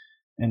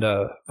 And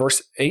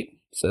verse 8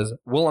 says,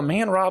 will a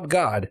man rob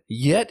God?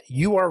 Yet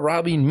you are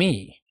robbing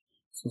me.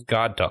 This is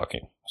God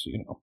talking, so you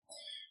know.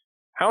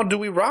 How do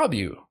we rob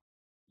you?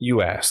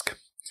 You ask.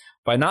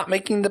 By not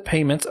making the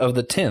payments of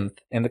the tenth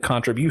and the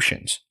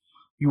contributions.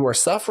 You are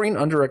suffering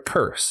under a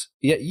curse,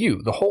 yet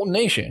you, the whole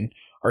nation,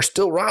 are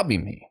still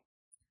robbing me.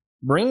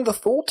 Bring the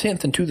full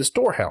tenth into the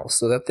storehouse,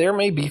 so that there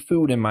may be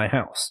food in my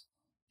house.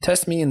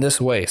 Test me in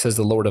this way, says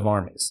the Lord of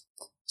armies.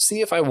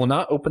 See if I will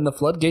not open the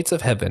floodgates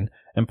of heaven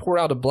and pour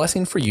out a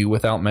blessing for you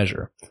without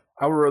measure.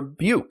 I will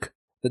rebuke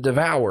the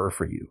devourer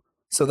for you,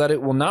 so that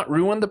it will not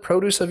ruin the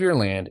produce of your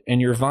land,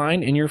 and your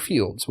vine and your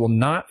fields will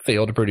not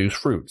fail to produce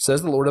fruit,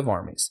 says the Lord of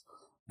armies.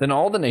 Then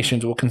all the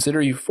nations will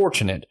consider you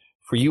fortunate,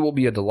 for you will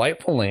be a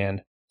delightful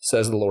land,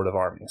 says the Lord of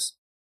armies.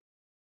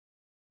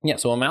 Yeah,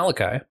 so in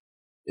Malachi,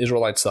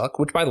 Israelites suck,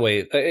 which, by the way,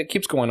 it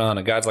keeps going on,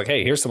 and God's like,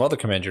 hey, here's some other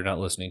commands you're not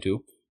listening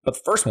to. But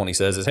the first one he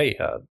says is, hey,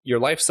 your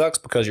life sucks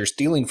because you're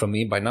stealing from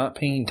me by not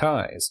paying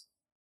tithes.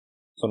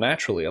 So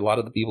naturally, a lot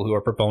of the people who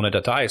are proponent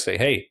of tithes say,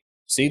 hey,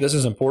 see, this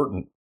is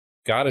important.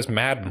 God is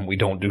mad when we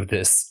don't do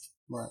this.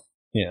 Right.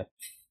 Yeah.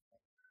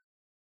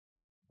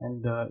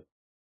 And,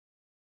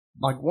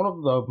 like, one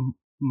of the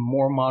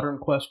more modern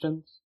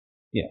questions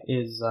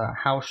is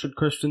how should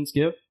Christians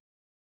give?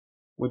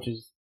 Which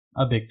is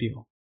a big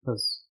deal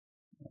because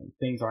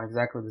things aren't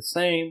exactly the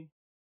same.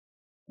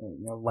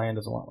 Land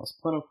is a lot less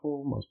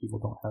plentiful. Most people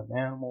don't have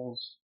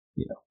animals.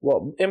 Yeah.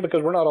 Well, and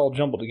because we're not all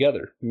jumbled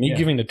together. Me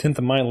giving a tenth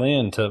of my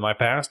land to my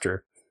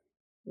pastor,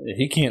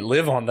 he can't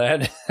live on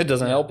that. It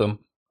doesn't help him.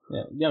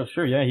 Yeah,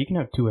 sure. Yeah, he can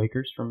have 2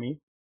 acres from me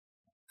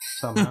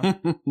somehow.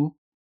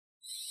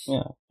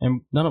 Yeah,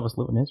 and none of us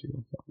live in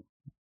Israel. So.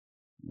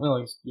 Well,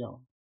 at least,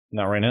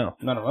 not right now.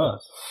 None of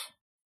us.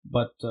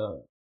 But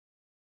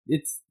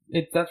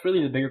that's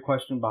really the bigger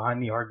question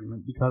behind the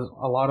argument, because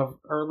a lot of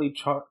early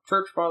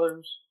church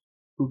fathers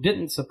who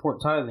didn't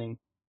support tithing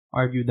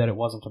argued that it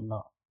wasn't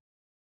enough.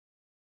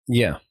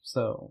 Yeah.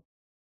 So,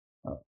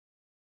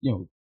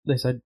 they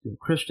said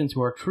Christians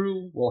who are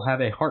true will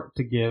have a heart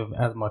to give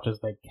as much as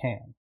they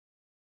can.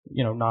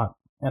 Not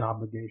an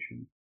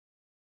obligation.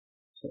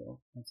 So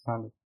that's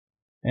kind of,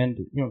 and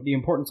the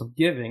importance of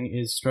giving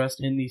is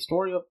stressed in the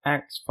story of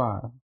Acts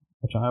 5,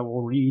 which I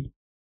will read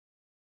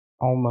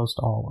almost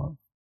all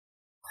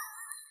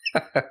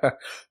of.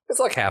 It's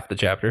like half the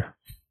chapter.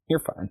 You're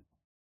fine.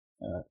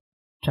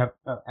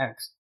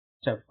 Acts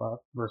chapter 5,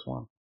 verse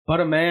 1. But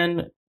a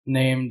man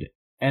named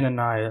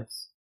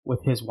Ananias,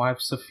 with his wife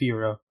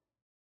Sapphira,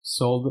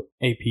 sold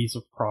a piece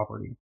of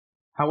property.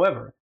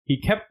 However, he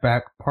kept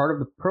back part of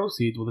the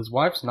proceeds with his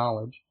wife's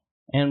knowledge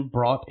and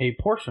brought a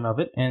portion of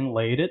it and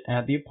laid it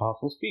at the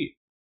apostles' feet.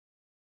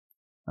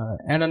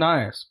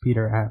 Ananias,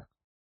 Peter asked,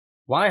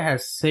 why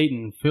has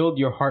Satan filled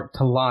your heart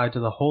to lie to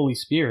the Holy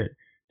Spirit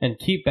and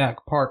keep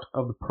back part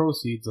of the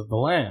proceeds of the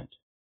land?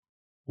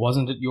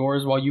 Wasn't it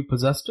yours while you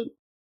possessed it?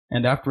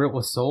 And after it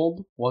was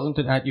sold, wasn't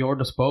it at your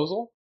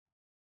disposal?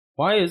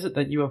 Why is it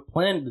that you have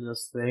planned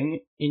this thing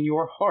in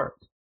your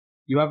heart?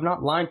 You have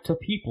not lied to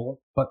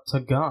people, but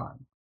to God.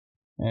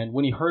 And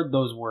when he heard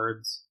those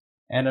words,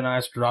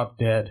 Ananias dropped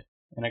dead,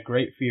 and a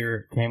great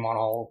fear came on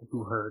all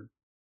who heard.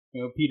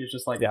 Peter's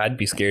just like, yeah, I'd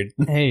be scared.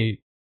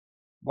 Hey,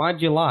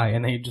 why'd you lie?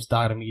 And he just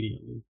died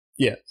immediately.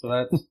 Yeah. So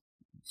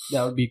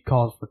that would be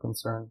cause for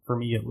concern, for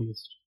me at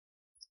least.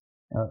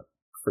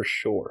 For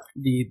sure.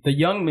 The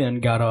young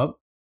men got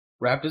up,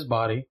 wrapped his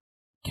body,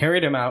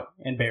 carried him out,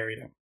 and buried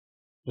him.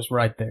 Just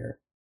right there.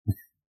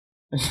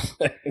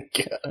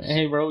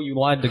 Hey, bro, you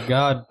lied to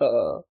God.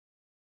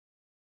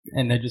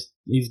 And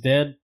he's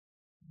dead.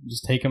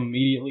 Just take him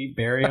immediately,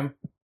 bury him.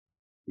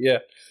 Yeah.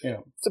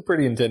 It's a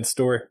pretty intense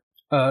story.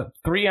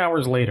 3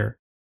 hours later,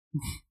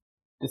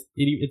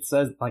 it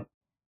says, like,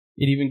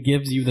 it even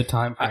gives you the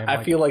time frame.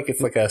 I feel like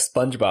it's like a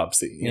SpongeBob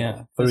scene.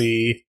 Yeah.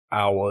 3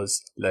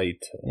 hours later.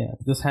 Yeah,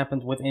 this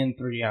happens within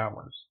 3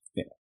 hours.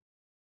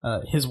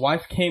 Yeah. His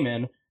wife came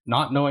in,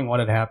 not knowing what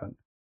had happened.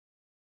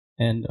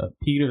 And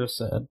Peter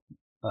said,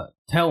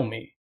 tell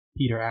me,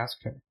 Peter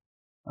asked her,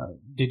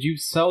 did you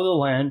sell the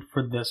land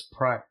for this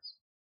price?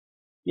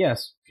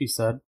 Yes, she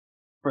said,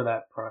 for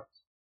that price.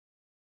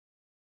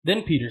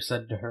 Then Peter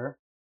said to her,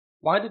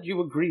 why did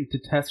you agree to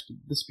test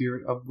the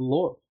Spirit of the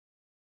Lord?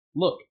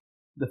 Look,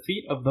 the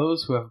feet of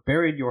those who have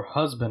buried your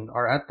husband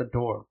are at the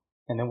door,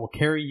 and they will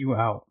carry you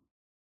out.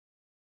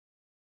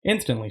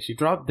 Instantly she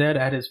dropped dead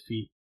at his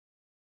feet.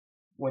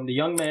 When the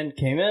young man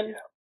came in,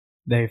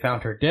 they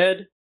found her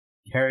dead,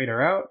 carried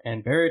her out,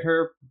 and buried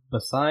her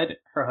beside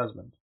her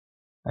husband.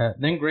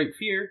 Then great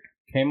fear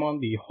came on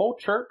the whole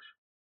church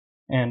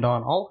and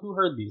on all who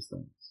heard these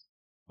things.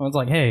 It's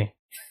like, hey,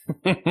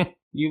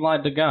 you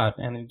lied to God,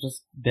 and he's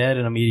just dead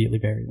and immediately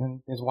buried.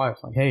 And his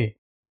wife's like, hey,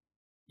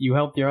 you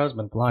helped your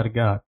husband lie to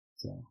God.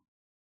 So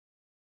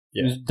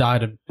yeah. She just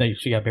died.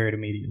 She got buried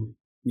immediately.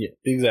 Yeah,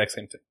 the exact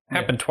same thing.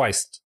 Happened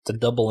twice to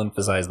double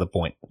emphasize the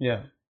point.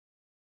 Yeah.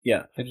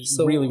 Yeah. I just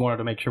really wanted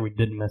to make sure we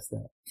didn't miss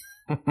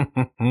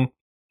that.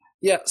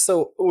 Yeah,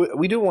 so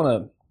we do want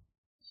to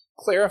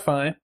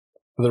clarify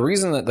the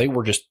reason that they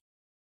were just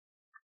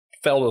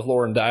fell to the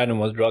floor and died and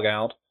was drug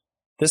out.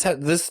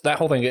 That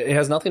whole thing, it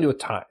has nothing to do with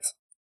tithes.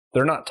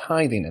 They're not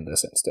tithing in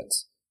this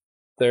instance.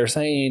 They're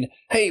saying,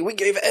 hey, we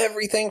gave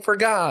everything for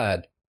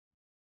God.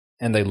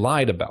 And they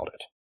lied about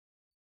it.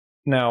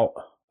 Now,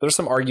 there's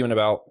some argument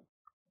about,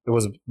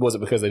 was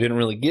it because they didn't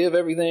really give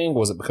everything?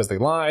 Was it because they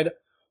lied?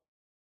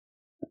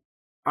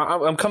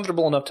 I'm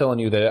comfortable enough telling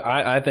you that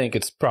I think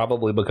it's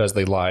probably because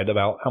they lied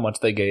about how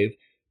much they gave.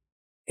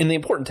 And the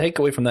important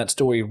takeaway from that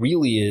story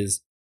really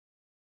is,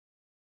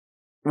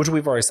 which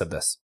we've already said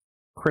this,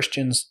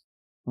 Christians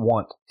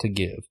want to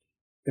give.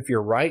 If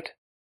you're right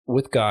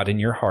with God in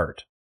your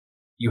heart,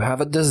 you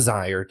have a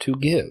desire to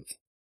give.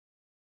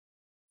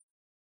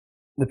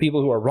 The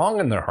people who are wrong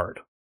in their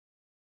heart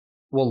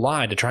will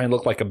lie to try and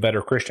look like a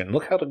better Christian.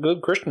 Look how the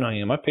good Christian I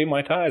am. I pay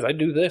my tithes. I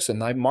do this,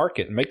 and I mark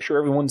it and make sure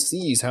everyone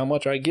sees how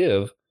much I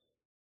give.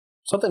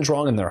 Something's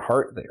wrong in their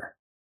heart there.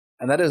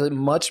 And that is a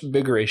much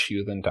bigger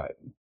issue than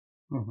tithing.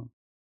 Mm-hmm.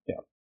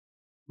 Yeah.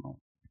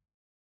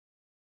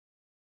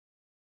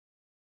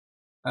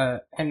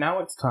 And now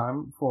it's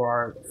time for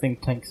our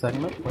Think Tank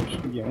segment, which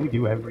we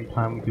do every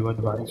time we do a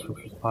Dividing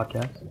Scriptures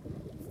podcast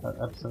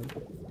episode.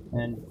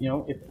 And,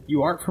 if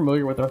you aren't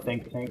familiar with our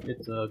Think Tank,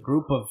 it's a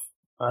group of,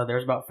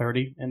 there's about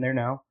 30 in there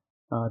now,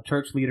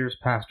 church leaders,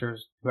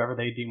 pastors, whoever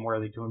they deem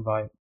worthy to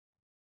invite.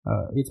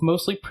 It's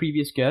mostly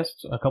previous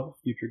guests, a couple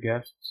future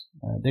guests.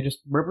 They just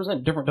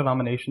represent different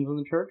denominations in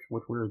the church,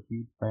 which we're a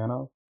huge fan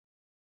of.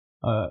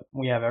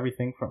 We have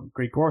everything from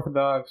Greek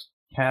Orthodox,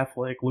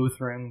 Catholic,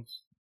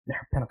 Lutherans. There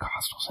are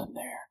Pentecostals in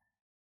there.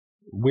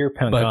 We're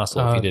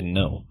Pentecostal, if you didn't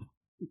know.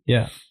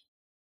 Yeah.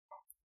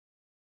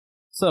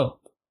 So,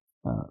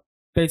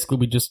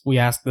 basically, we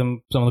asked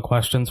them some of the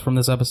questions from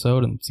this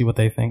episode and see what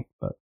they think.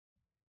 But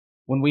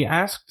when we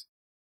asked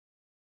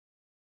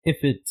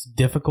if it's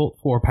difficult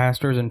for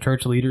pastors and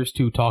church leaders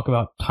to talk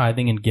about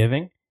tithing and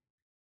giving,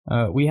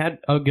 we had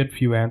a good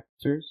few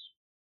answers.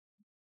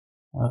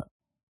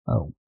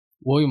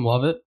 William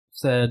Lovett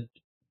said,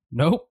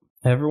 nope,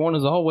 everyone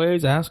is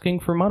always asking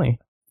for money,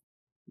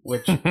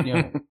 which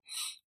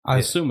I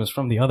assume is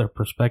from the other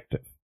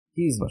perspective.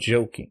 He's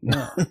joking.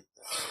 Yeah.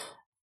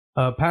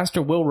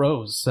 Pastor Will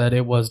Rose said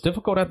it was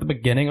difficult at the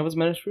beginning of his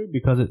ministry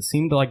because it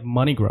seemed like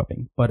money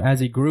grubbing, but as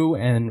he grew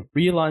and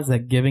realized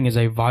that giving is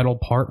a vital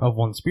part of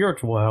one's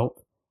spiritual health,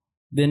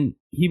 then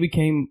he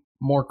became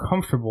more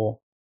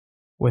comfortable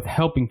with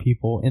helping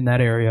people in that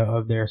area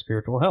of their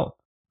spiritual health.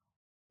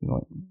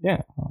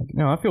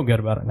 I feel good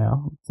about it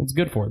now. It's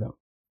good for them.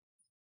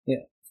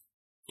 Yeah.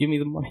 Give me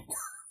the money.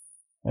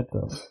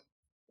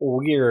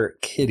 We're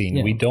kidding.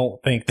 Yeah. We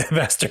don't think that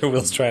Pastor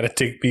Will's trying to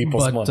take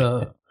people's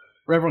money.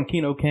 Reverend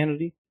Keno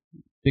Kennedy,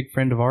 big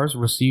friend of ours,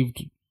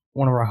 received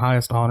one of our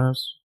highest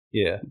honors.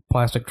 Yeah.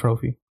 Plastic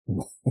trophy.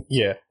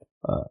 Yeah.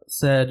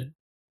 Said,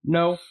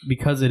 no,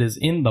 because it is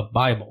in the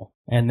Bible.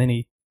 And then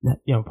he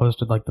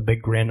posted like the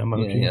big grin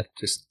emoji. Yeah,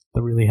 just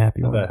the really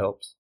happy one. That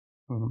helps.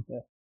 Mm-hmm. Yeah,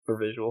 for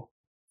visual.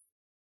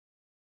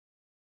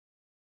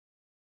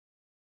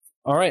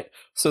 All right.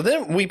 So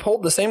then we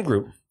polled the same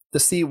group to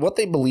see what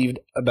they believed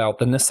about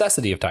the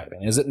necessity of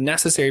tithing. Is it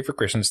necessary for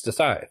Christians to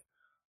tithe?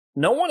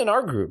 No one in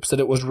our group said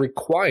it was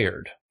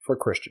required for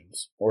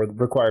Christians or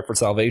required for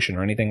salvation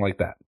or anything like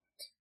that.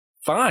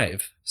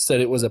 5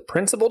 said it was a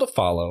principle to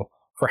follow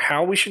for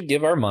how we should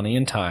give our money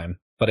and time,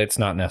 but it's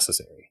not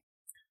necessary.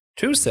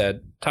 2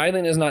 said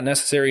tithing is not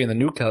necessary in the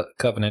new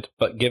covenant,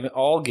 but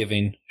all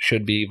giving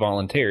should be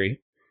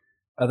voluntary.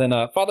 And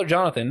then Father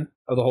Jonathan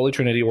of the Holy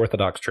Trinity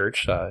Orthodox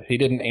Church, he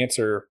didn't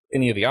answer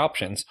any of the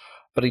options,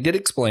 but he did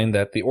explain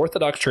that the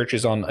Orthodox Church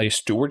is on a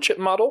stewardship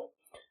model,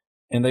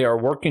 and they are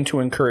working to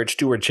encourage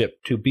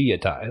stewardship to be a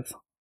tithe.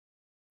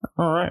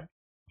 All right.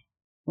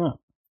 Yeah.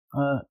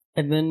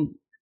 And then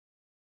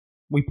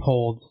we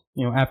polled,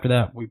 after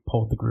that, we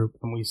polled the group,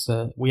 and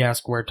we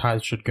asked where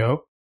tithes should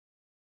go.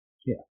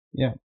 Yeah.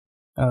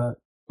 Yeah.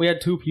 We had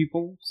 2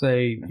 people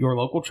say your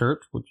local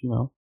church, which,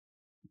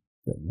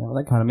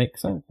 that kind of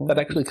makes sense. That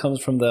actually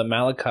comes from the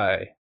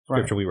Malachi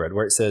scripture we read,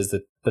 where it says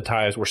that the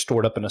tithes were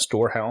stored up in a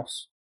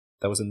storehouse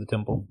that was in the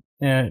temple.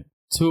 And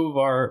 2 of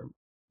our,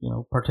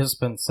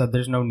 participants said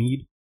there's no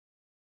need,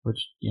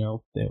 which,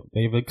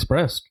 they've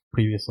expressed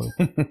previously.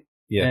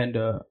 Yeah. And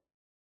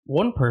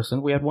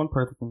we had one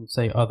person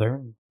say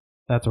other.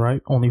 That's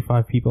right. Only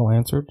 5 people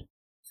answered.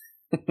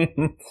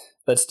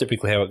 That's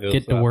typically how it goes.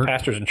 Get to work.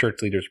 Pastors and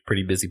church leaders are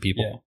pretty busy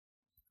people.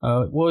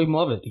 Yeah. William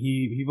Lovett,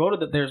 he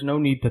voted that there's no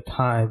need to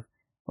tithe,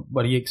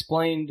 but he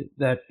explained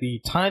that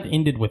the tithe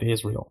ended with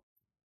Israel,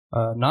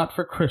 not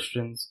for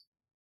Christians,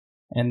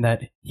 and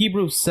that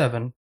Hebrews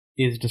 7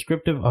 is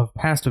descriptive of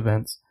past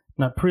events,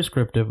 not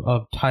prescriptive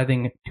of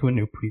tithing to a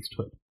new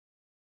priesthood.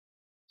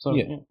 So,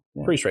 yeah.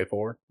 Pretty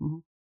straightforward. Mm-hmm.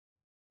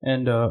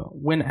 And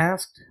when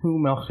asked who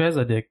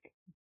Melchizedek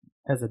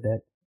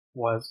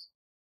was,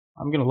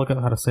 I'm going to look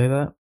up how to say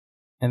that,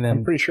 and then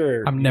I'm pretty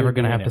sure I'm never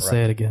going to have to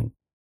say it again.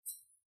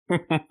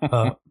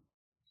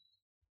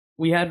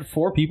 We had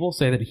 4 people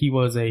say that he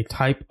was a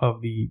type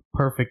of the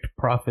perfect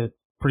prophet,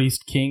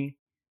 priest, king,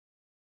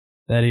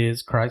 that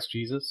is Christ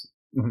Jesus.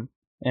 Mm-hmm.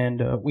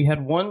 And we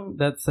had 1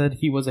 that said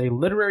he was a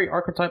literary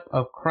archetype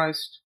of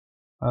Christ,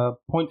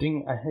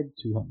 pointing ahead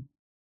to him.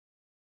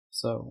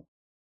 So,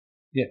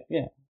 yeah.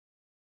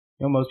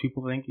 Most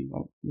people think he's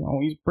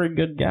a pretty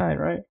good guy,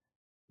 right?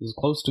 He's as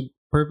close to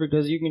perfect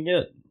as you can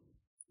get.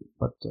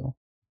 But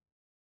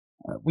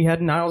we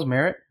had Niles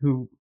Merritt,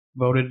 who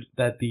voted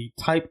that the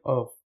type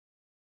of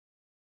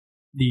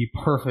the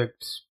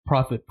perfect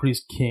prophet,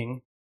 priest,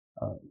 king,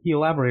 he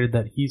elaborated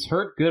that he's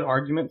heard good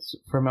arguments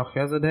for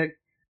Melchizedek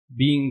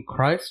being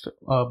Christ,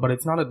 but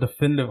it's not a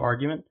definitive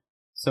argument,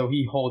 so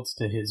he holds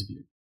to his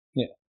view.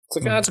 Yeah. It's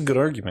like, that's a good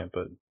argument,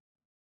 but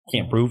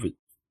can't prove it.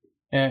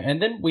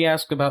 And then we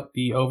asked about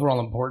the overall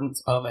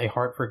importance of a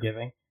heart for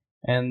giving,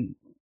 and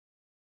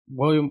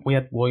we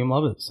had William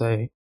Lovett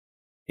say,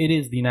 it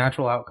is the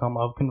natural outcome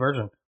of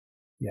conversion.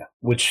 Yeah,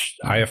 which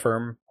I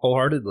affirm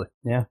wholeheartedly.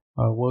 Yeah,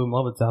 William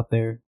Lovett's out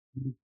there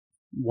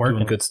working.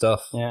 Doing good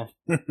stuff. Yeah.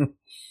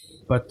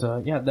 But,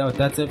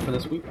 that's it for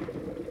this week.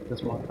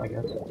 This month, I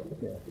guess.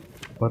 Yeah.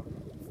 But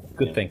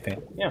good think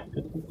tank. Yeah,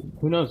 good.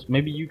 Who knows?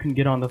 Maybe you can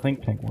get on the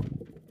think tank one.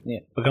 Yeah,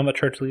 become a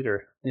church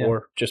leader,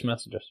 or just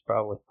message us,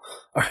 probably.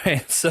 All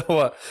right,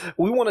 so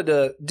we wanted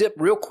to dip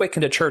real quick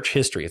into church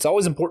history. It's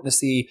always important to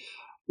see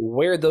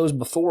where those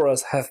before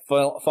us have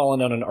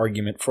fallen on an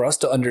argument for us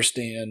to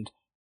understand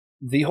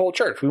the whole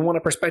church. We want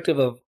a perspective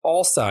of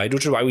all sides,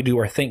 which is why we do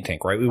our think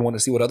tank, right? We want to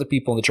see what other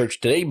people in the church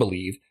today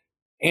believe,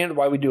 and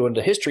why we do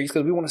into history,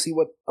 because we want to see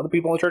what other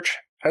people in the church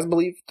has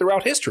believed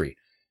throughout history.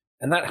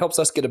 And that helps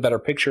us get a better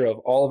picture of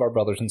all of our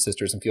brothers and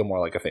sisters and feel more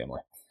like a family.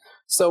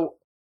 So,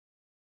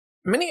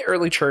 many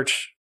early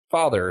church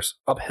fathers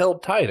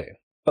upheld tithing,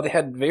 but they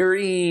had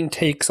varying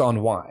takes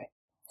on why.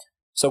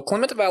 So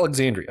Clement of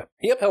Alexandria,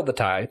 he upheld the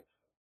tithe.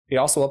 He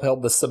also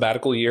upheld the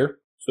sabbatical year.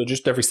 So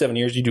just every 7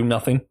 years you do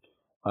nothing.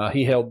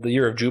 He held the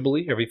year of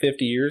Jubilee. Every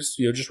 50 years,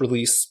 just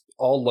release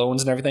all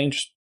loans and everything.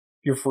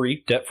 You're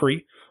free,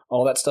 debt-free,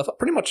 all that stuff.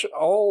 Pretty much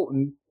all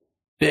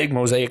big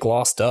Mosaic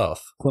law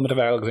stuff. Clement of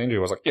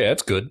Alexandria was like, yeah,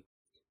 it's good.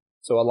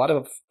 So a lot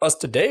of us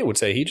today would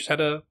say he just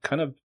had a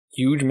kind of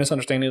huge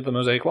misunderstanding of the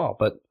Mosaic Law,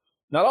 but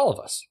not all of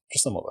us,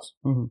 just some of us.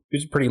 Mm-hmm.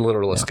 He's a pretty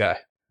literalist guy.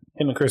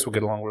 Him and Chris will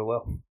get along real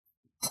well.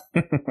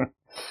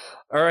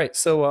 All right,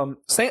 so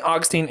St.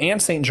 Augustine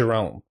and St.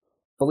 Jerome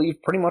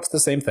believed pretty much the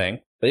same thing.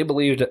 They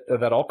believed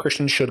that all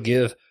Christians should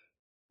give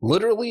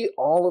literally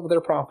all of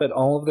their profit,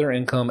 all of their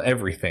income,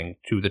 everything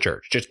to the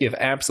church. Just give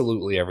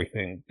absolutely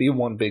everything. Be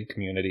one big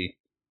community.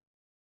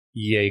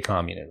 Yay,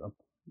 communism.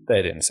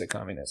 They didn't say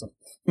communism.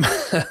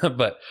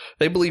 But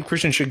they believe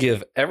Christians should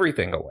give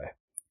everything away.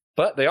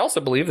 But they also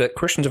believe that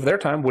Christians of their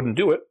time wouldn't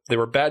do it. They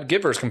were bad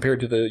givers compared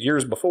to the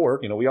years before.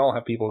 You know, we all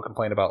have people who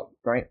complain about,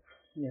 right?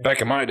 Yeah.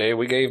 Back in my day,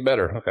 we gave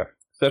better. Okay.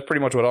 So that's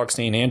pretty much what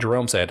Augustine and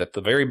Jerome said at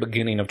the very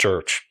beginning of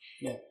church.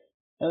 Yeah.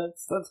 And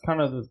that's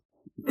kind of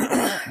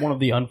one of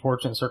the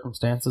unfortunate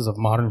circumstances of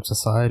modern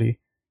society.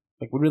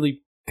 Like, we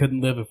really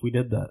couldn't live if we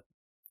did that.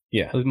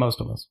 Yeah. At least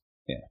most of us.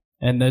 Yeah.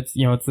 And that's,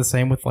 it's the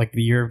same with, like,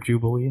 the year of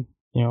Jubilee.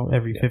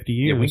 Every 50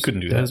 years. Yeah, we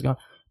couldn't do that. Gone.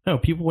 No,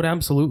 people would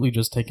absolutely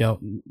just take out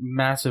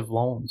massive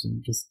loans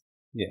and just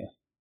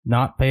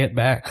not pay it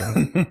back.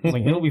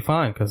 Like, it'll be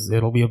fine because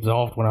it'll be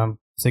absolved when I'm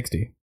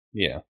 60.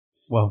 Yeah.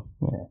 Well,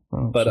 yeah.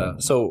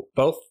 But so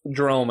both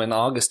Jerome and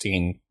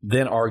Augustine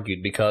then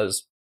argued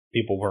because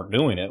people weren't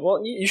doing it.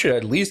 Well, you should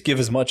at least give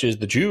as much as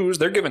the Jews.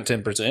 They're giving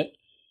 10%.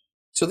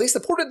 So they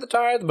supported the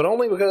tithe, but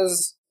only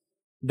because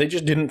they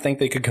just didn't think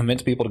they could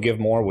convince people to give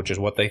more, which is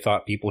what they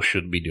thought people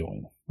should be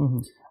doing. Mm-hmm.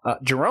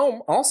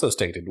 Jerome also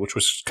stated, which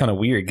was kind of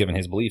weird given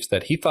his beliefs,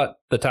 that he thought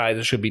the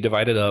tithe should be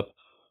divided up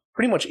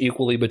pretty much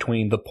equally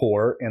between the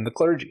poor and the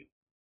clergy.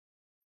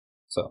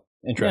 So,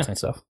 interesting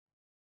stuff.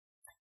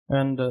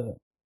 And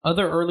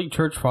other early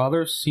church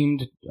fathers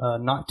seemed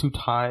not to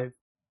tithe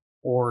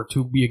or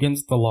to be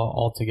against the law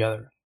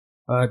altogether.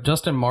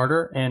 Justin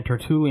Martyr and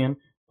Tertullian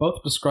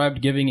both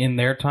described giving in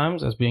their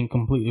times as being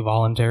completely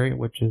voluntary,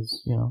 which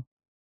is,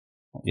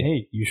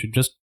 hey, you should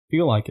just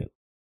feel like it.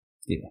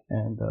 Yeah.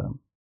 And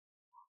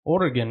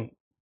Origen.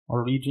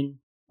 I've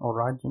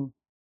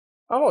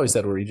always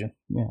said Origen.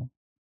 Yeah.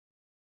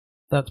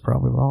 That's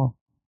probably wrong.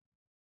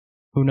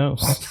 Who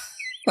knows?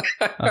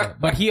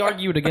 But he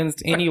argued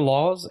against any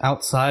laws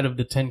outside of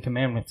the Ten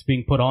Commandments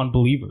being put on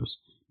believers.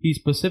 He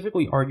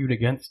specifically argued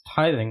against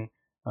tithing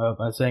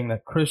by saying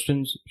that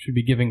Christians should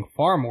be giving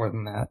far more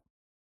than that,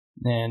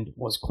 and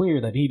was clear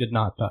that he did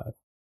not tithe.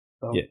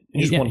 So,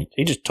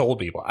 he just told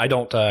people, I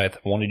don't tithe.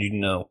 I wanted you to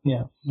know.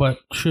 Yeah, but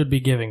should be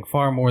giving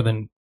far more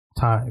than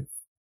tithe.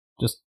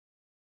 Just,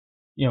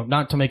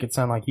 not to make it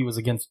sound like he was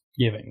against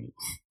giving.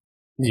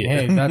 Yeah.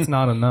 Hey, that's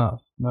not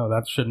enough. No,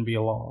 that shouldn't be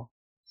a law.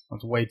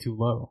 That's way too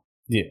low.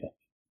 Yeah.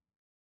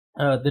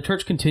 The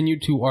church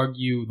continued to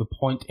argue the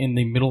point in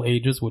the Middle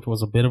Ages, which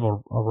was a bit of a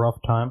rough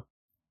time.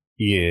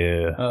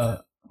 Yeah.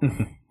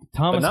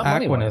 Thomas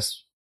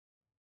Aquinas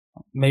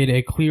made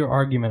a clear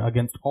argument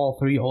against all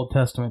three Old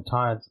Testament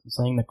tithes,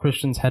 saying that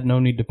Christians had no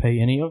need to pay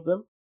any of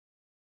them.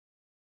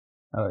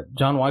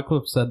 John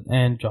Wycliffe said,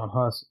 and John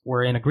Huss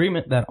were in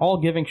agreement that all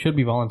giving should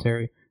be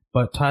voluntary,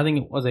 but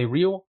tithing was a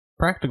real,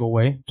 practical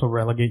way to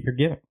relegate your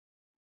giving.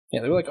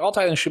 Yeah, they were like, all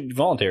tithing should be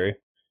voluntary.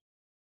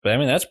 But I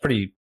mean, that's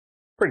pretty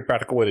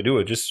practical way to do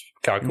it. Just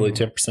calculate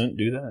 10%,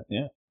 do that.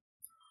 Yeah.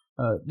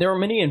 There were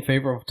many in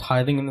favor of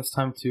tithing in this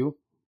time too,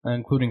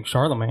 including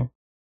Charlemagne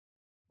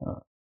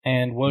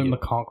and William the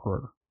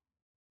Conqueror.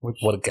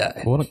 What a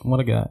guy! What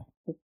a guy!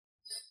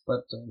 But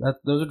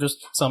those are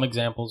just some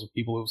examples of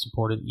people who have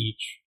supported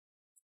each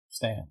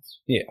stance.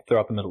 Yeah,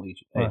 throughout the Middle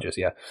Ages. Right.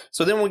 Yeah.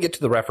 So then we get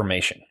to the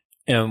Reformation,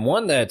 and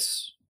one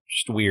that's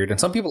just weird, and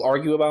some people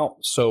argue about.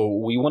 So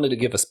we wanted to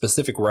give a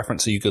specific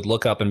reference so you could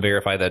look up and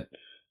verify that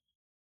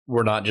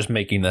we're not just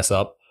making this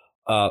up.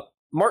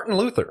 Martin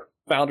Luther,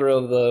 founder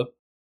of the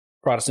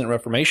Protestant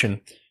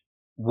Reformation,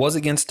 was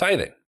against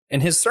tithing.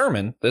 In his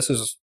sermon,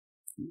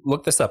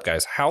 look this up,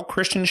 guys, How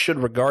Christians Should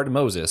Regard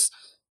Moses,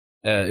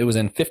 it was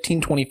in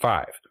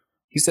 1525.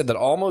 He said that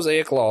all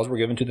Mosaic laws were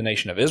given to the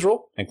nation of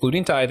Israel,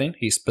 including tithing.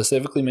 He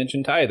specifically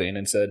mentioned tithing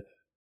and said,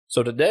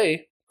 so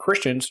today,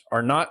 Christians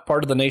are not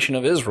part of the nation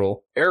of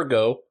Israel,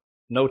 ergo,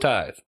 no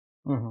tithe.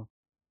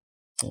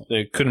 Mm-hmm.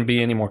 It couldn't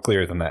be any more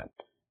clear than that.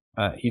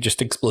 He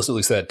just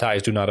explicitly said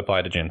tithes do not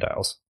apply to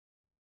Gentiles.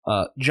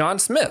 John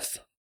Smith,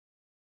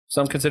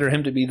 some consider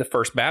him to be the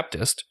first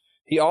Baptist.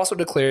 He also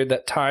declared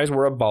that tithes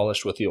were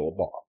abolished with the old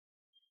law.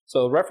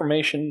 So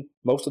Reformation,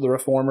 most of the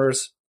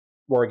reformers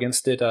were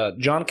against it.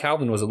 John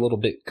Calvin was a little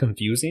bit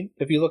confusing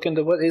if you look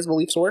into what his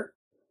beliefs were.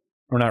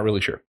 We're not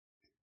really sure.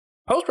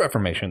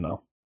 Post-Reformation,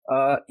 though,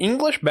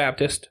 English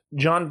Baptist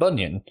John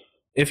Bunyan,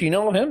 if you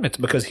know of him, it's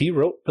because he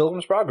wrote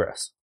Pilgrim's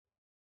Progress.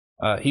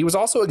 He was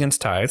also against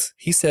tithes.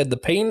 He said the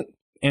paying,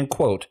 and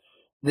quote,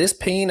 this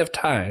paying of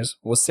tithes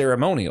was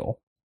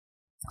ceremonial,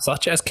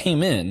 such as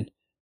came in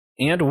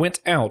and went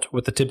out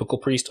with the typical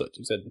priesthood.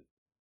 He said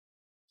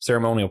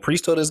ceremonial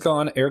priesthood is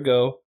gone,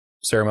 ergo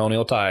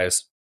ceremonial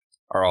tithes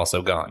are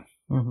also gone.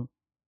 Mm-hmm.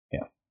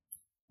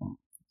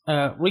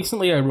 Yeah.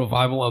 Recently, a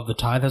revival of the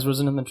tithe has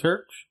risen in the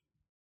church.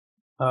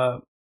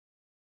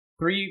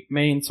 Three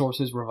main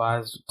sources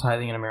revised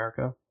tithing in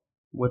America.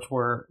 which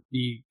were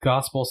the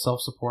Gospel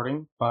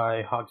Self-Supporting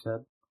by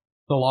Hogshead,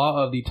 the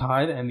Law of the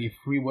Tithe and the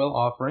Free Will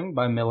Offering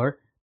by Miller,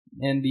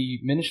 and the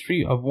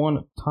Ministry of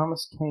one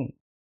Thomas Cain.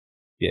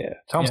 Yeah,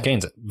 Thomas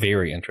Cain's a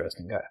very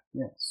interesting guy.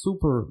 Yeah,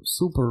 super,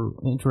 super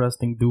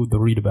interesting dude to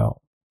read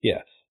about.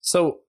 Yeah,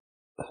 so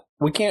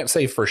we can't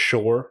say for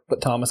sure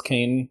that Thomas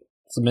Cain's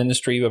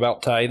ministry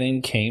about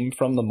tithing came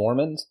from the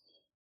Mormons,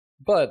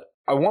 but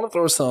I want to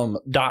throw some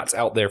dots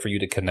out there for you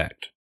to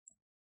connect.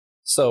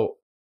 So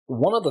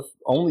one of the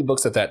only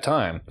books at that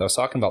time that was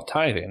talking about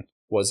tithing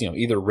was,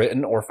 either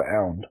written or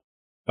found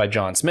by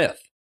John Smith.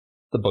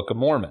 The Book of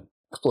Mormon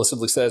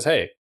explicitly says,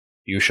 hey,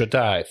 you should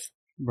tithe.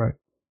 Right.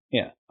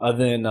 Yeah.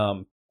 Then,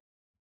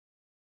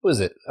 who is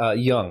it?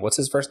 Young. What's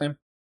his first name?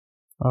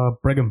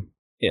 Brigham.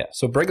 Yeah.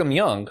 So Brigham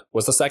Young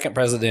was the second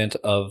president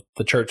of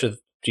the Church of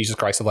Jesus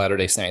Christ of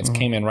Latter-day Saints,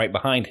 came in right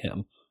behind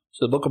him.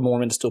 So the Book of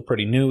Mormon is still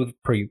pretty new,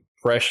 pretty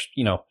fresh,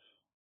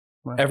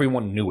 Right.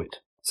 Everyone knew it.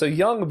 So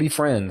Young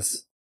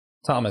befriends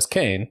Thomas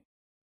Cain.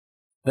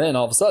 Then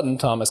all of a sudden,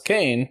 Thomas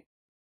Cain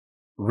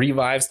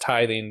revives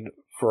tithing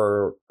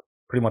for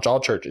pretty much all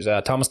churches.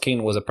 Thomas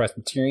Cain was a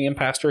Presbyterian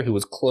pastor who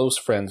was close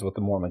friends with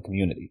the Mormon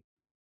community.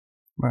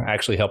 Right.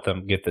 Actually helped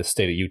them get the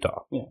state of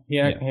Utah.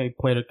 Yeah, he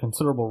played a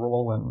considerable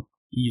role in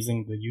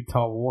easing the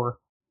Utah War.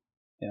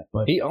 Yeah,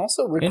 but he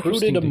also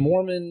recruited a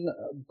Mormon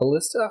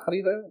ballista. How do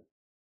you do that?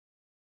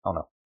 I don't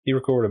know. He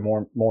recruited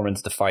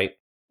Mormons to fight.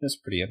 It's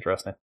pretty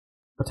interesting.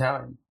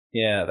 Battalion.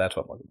 Yeah, that's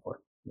what I'm looking for.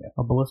 Yeah,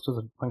 a ballista is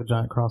like a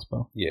giant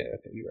crossbow. Yeah,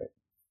 okay, you're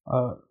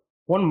right.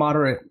 One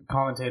moderate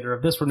commentator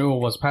of this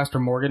renewal was Pastor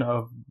Morgan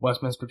of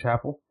Westminster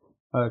Chapel.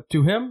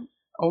 To him,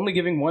 only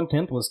giving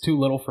 1/10 was too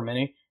little for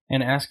many,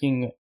 and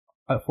asking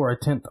for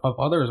 1/10 of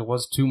others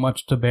was too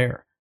much to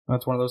bear.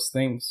 That's one of those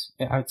things.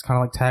 It's kind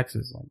of like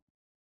taxes. Like,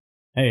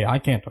 hey, I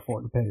can't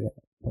afford to pay that.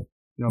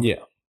 But,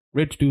 yeah,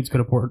 rich dudes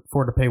could afford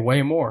to pay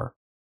way more,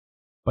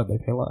 but they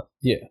pay less.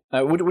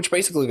 Yeah, which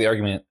basically the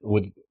argument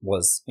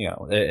was,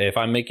 if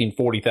I'm making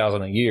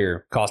 $40,000 a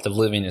year, cost of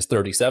living is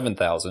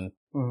 $37,000.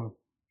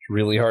 It's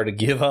really hard to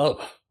give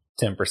up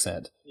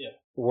 10%. Yeah.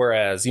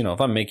 Whereas,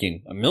 if I'm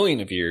making $1 million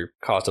a year,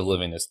 cost of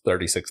living is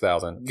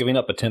 $36,000. Giving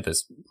up 1/10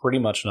 is pretty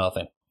much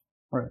nothing.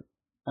 Right.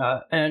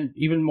 And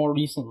even more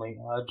recently,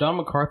 John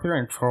MacArthur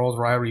and Charles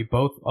Ryrie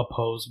both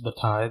opposed the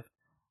tithe.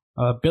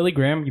 Billy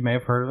Graham, you may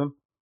have heard of him,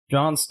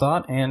 John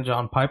Stott, and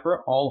John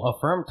Piper all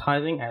affirm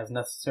tithing as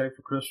necessary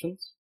for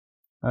Christians.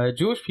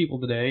 Jewish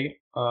people today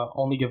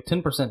only give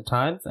 10%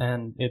 tithes,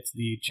 and it's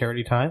the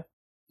charity tithe.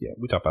 Yeah,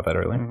 we talked about that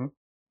earlier.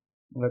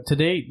 Mm-hmm.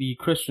 Today, the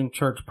Christian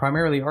church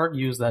primarily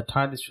argues that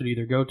tithes should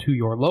either go to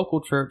your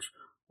local church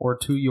or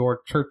to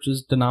your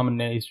church's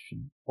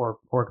denomination or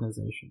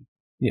organization.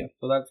 Yeah.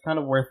 So that's kind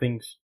of where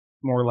things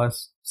more or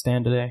less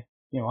stand today.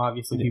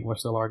 Obviously people are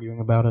still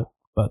arguing about it,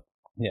 but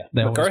yeah.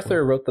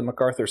 MacArthur wrote the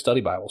MacArthur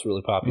Study Bible. It's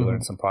really popular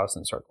in some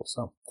Protestant circles.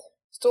 So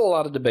still a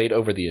lot of debate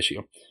over the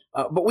issue.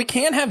 But we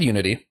can have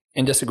unity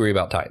and disagree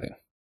about tithing.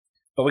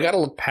 But we got to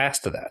look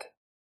past to that.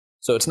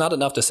 So it's not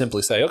enough to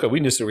simply say, okay, we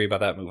disagree about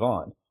that, move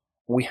on.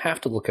 We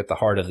have to look at the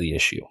heart of the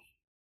issue.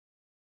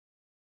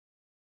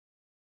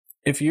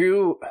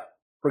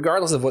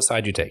 Regardless of what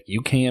side you take, you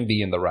can be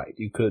in the right.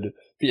 You could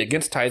be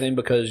against tithing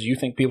because you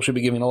think people should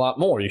be giving a lot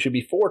more. You should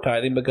be for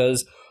tithing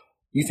because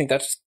you think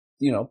that's,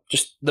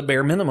 just the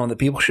bare minimum that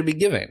people should be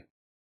giving.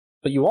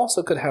 But you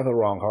also could have the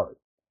wrong heart.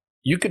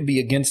 You could be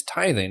against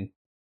tithing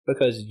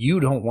because you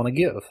don't want to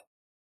give.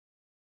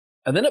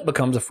 And then it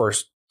becomes a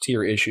first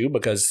tier issue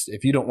because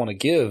if you don't want to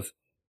give,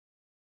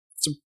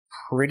 it's a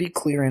pretty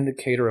clear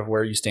indicator of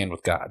where you stand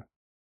with God.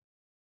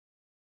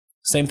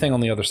 Same thing on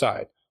the other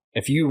side.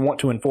 If you want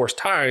to enforce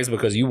tithes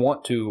because you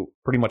want to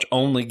pretty much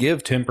only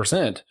give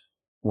 10%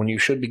 when you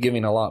should be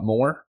giving a lot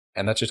more,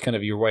 and that's just kind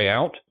of your way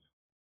out,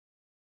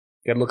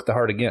 you got to look at the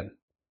heart again.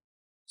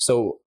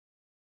 So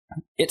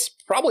it's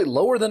probably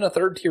lower than a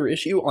third tier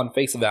issue on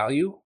face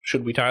value,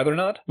 should we tithe or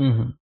not?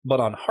 Mm-hmm.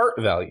 But on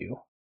heart value,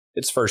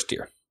 it's first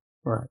tier.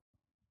 Right.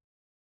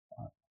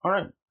 All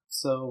right.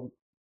 So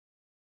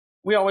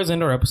we always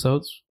end our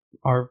episodes.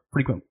 Our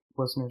frequent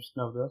listeners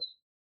know this.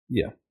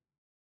 Yeah.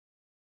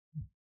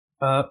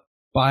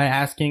 By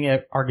asking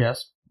our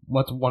guests,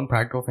 what's one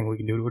practical thing we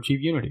can do to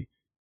achieve unity?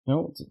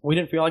 We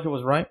didn't feel like it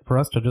was right for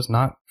us to just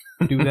not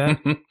do that.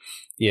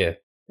 Yeah.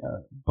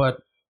 But,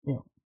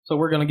 so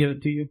we're going to give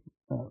it to you.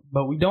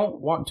 But we don't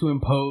want to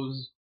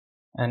impose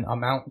an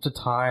amount to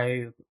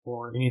tithe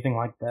or anything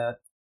like that.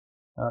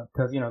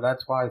 Because,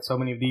 that's why so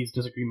many of these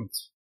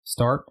disagreements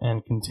start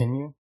and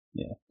continue.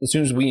 Yeah. As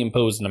soon as we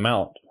impose an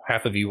amount,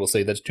 half of you will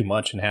say that's too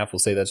much and half will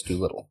say that's too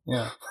little.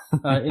 Yeah.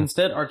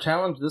 Instead, our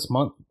challenge this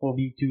month will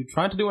be to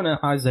try to do an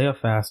Isaiah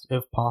fast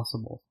if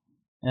possible.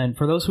 And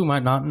for those who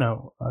might not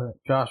know,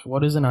 Josh,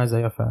 what is an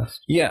Isaiah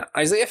fast? Yeah,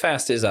 Isaiah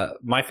fast is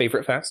my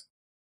favorite fast.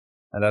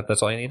 And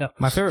that's all you need to know.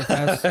 My favorite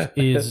fast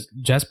is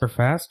Jasper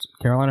Fast,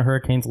 Carolina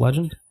Hurricanes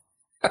legend.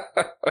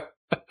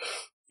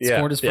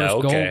 Scored his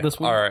first goal this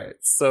week. All right.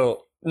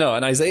 So, no,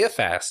 an Isaiah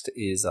fast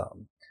is...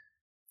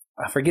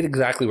 I forget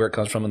exactly where it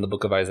comes from in the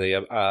book of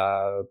Isaiah.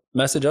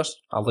 Message us.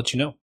 I'll let you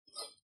know.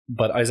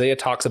 But Isaiah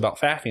talks about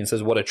fasting and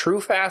says what a true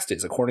fast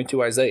is, according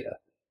to Isaiah,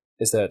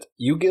 is that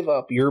you give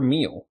up your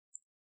meal,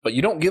 but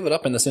you don't give it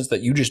up in the sense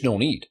that you just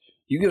don't eat.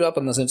 You give it up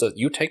in the sense that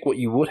you take what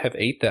you would have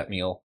ate that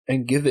meal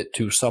and give it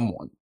to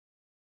someone.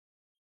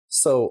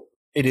 So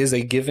it is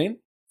a giving.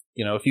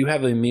 You know, if you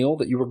have a meal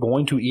that you were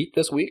going to eat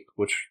this week,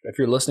 which if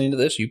you're listening to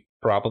this, you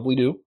probably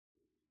do,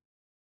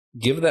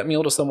 give that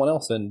meal to someone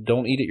else and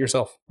don't eat it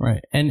yourself.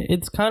 Right. And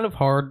it's kind of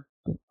hard,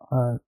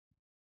 for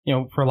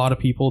a lot of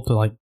people to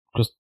like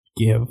just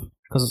give,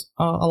 because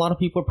a lot of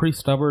people are pretty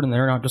stubborn and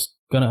they're not just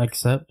going to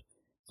accept.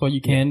 So what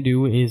you can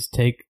do is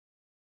take,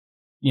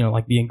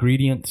 like the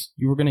ingredients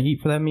you were going to eat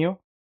for that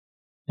meal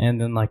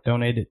and then like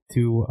donate it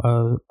to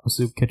a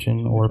soup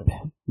kitchen or,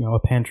 a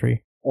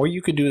pantry. Or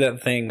you could do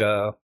that thing,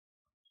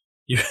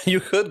 you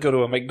could go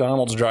to a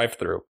McDonald's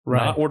drive-thru,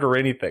 not order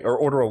anything, or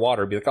order a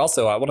water. Be like,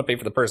 also, I want to pay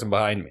for the person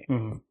behind me.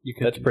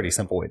 Mm-hmm. That's a pretty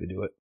simple way to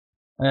do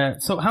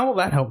it. So how will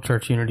that help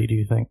church unity, do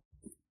you think?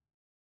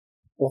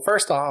 Well,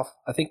 first off,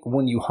 I think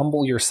when you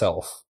humble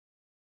yourself,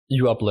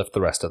 you uplift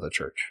the rest of the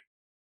church.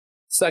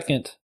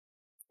 Second,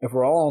 if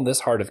we're all on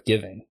this heart of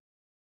giving,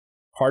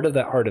 part of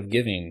that heart of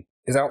giving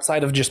is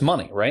outside of just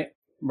money, right?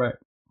 Right.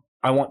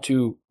 I want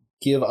to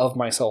give of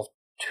myself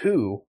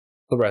to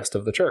the rest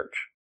of the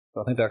church.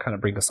 So I think that kind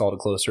of brings us all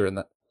closer in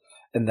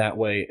that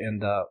way.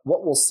 And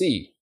what we'll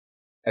see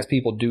as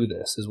people do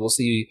this is we'll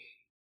see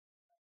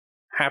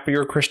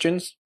happier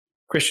Christians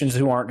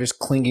who aren't just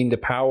clinging to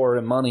power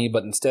and money,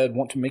 but instead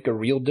want to make a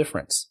real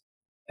difference.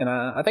 And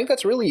I think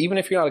that's really, even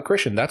if you're not a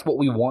Christian, that's what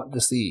we want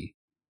to see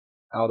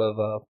out of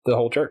the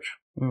whole church.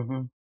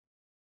 Mm-hmm.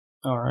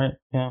 All right.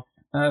 Yeah.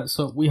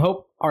 So we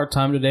hope our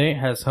time today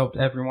has helped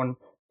everyone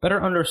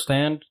better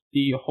understand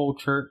the whole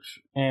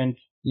church and,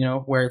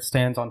 where it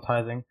stands on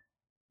tithing.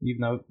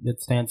 Even though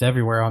it stands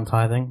everywhere on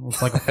tithing.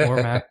 It's like a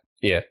floor mat.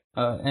 Yeah.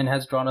 And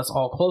has drawn us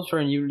all closer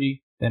in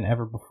unity than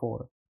ever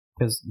before.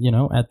 Because,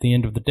 at the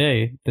end of the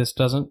day, this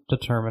doesn't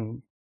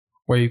determine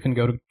where you can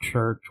go to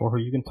church or who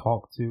you can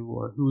talk to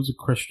or who's a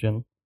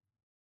Christian.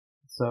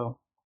 So,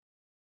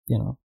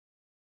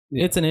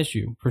 it's an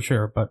issue for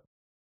sure. But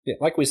yeah,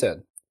 like we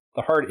said,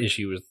 the heart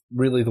issue is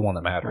really the one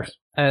that matters.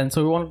 Right. And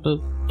so we wanted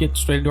to get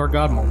straight into our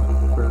God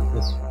moment for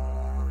this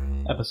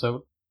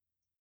episode.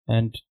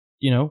 And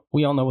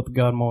we all know what the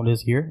God moment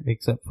is here,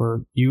 except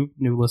for you,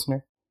 new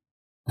listener.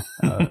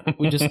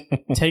 We just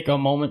take a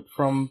moment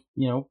from,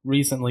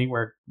 recently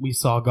where we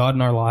saw God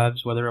in our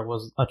lives, whether it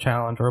was a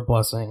challenge or a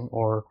blessing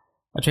or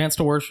a chance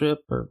to worship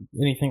or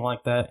anything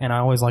like that. And I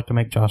always like to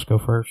make Josh go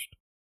first,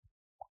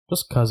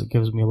 just because it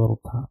gives me a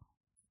little time.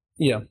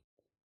 Yeah.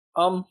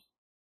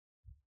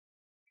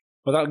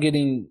 Without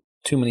getting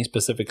too many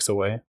specifics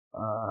away,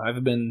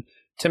 I've been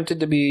tempted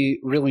to be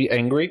really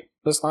angry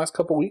this last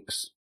couple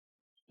weeks.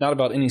 Not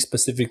about any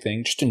specific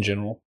thing, just in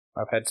general.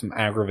 I've had some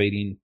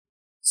aggravating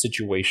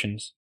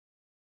situations.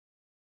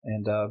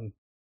 And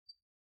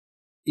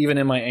even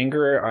in my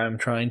anger, I'm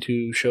trying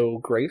to show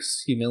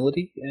grace,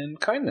 humility, and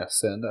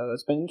kindness. And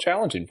that's been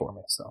challenging for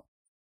me. So,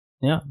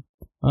 yeah.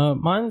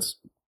 Mine's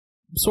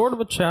sort of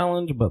a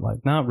challenge, but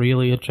like not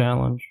really a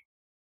challenge.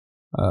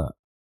 I've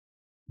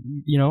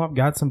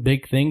got some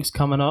big things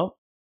coming up.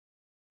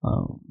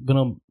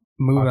 Gonna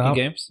move hockey out.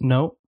 Games?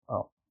 Nope.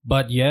 Oh.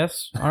 But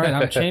yes, all right,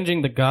 I'm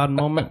changing the God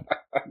moment.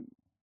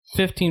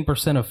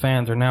 15% of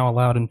fans are now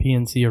allowed in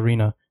PNC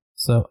Arena.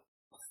 So,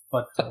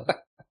 but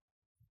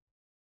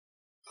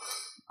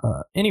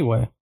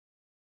anyway,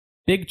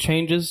 big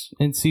changes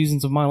in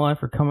seasons of my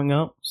life are coming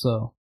up.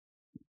 So,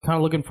 kind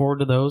of looking forward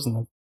to those, and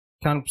I've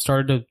kind of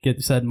started to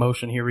get set in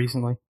motion here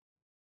recently.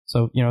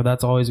 So,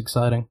 that's always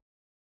exciting.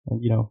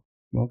 And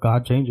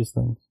God changes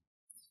things.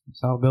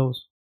 That's how it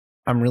goes.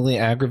 I'm really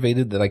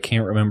aggravated that I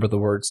can't remember the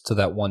words to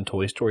that one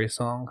Toy Story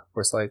song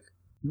where it's like,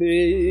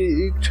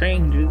 big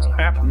changes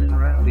happening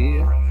around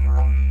here.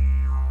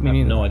 I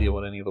have no idea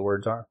what any of the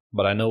words are,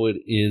 but I know it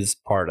is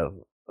part of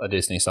a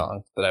Disney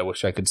song that I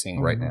wish I could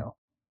sing right now.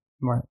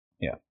 Right.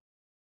 Yeah.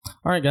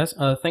 All right, guys.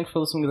 Thanks for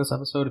listening to this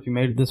episode. If you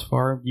made it this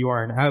far, you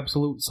are an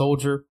absolute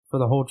soldier for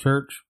the whole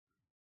church.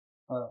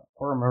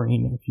 Or a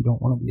Marine if you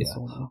don't want to be a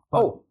soldier.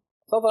 Oh,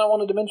 something I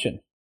wanted to mention.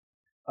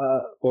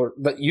 Or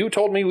that you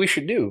told me we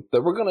should do,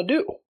 that we're going to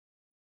do.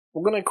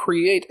 We're going to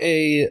create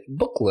a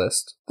book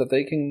list that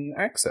they can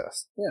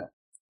access. Yeah.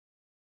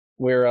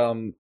 Where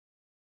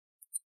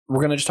we're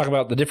going to just talk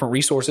about the different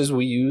resources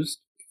we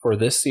used for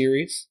this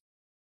series.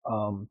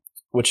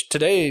 Which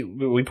today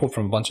we pulled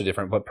from a bunch of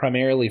different, but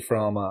primarily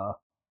from,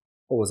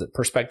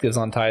 Perspectives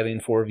on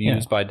Tithing, 4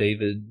 Views by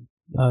David.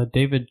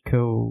 David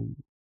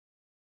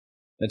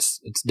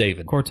It's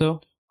David.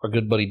 Corto? Our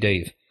good buddy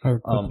Dave.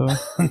 But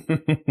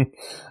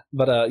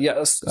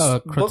books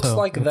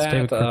like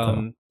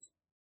that.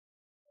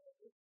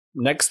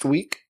 Next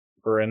week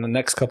or in the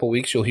next couple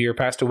weeks, you'll hear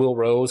Pastor Will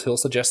Rose. He'll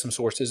suggest some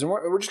sources, and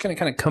we're just going to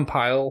kind of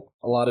compile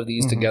a lot of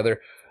these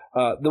together.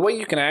 The way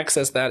you can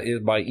access that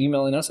is by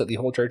emailing us at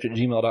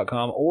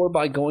thewholechurch@gmail.com or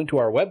by going to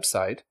our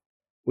website,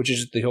 which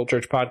is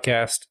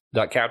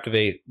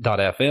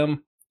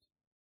thewholechurchpodcast.captivate.fm.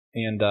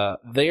 And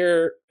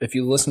there, if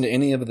you listen to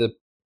any of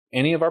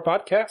our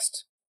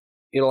podcasts,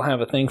 it'll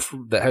have a thing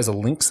that has a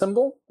link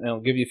symbol, and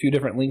it'll give you a few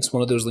different links.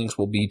 One of those links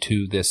will be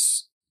to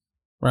this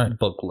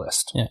book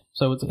list. Yeah.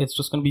 So it's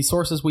just going to be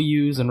sources we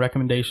use and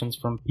recommendations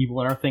from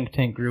people in our think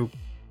tank group,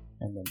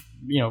 and then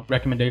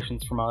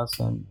recommendations from us,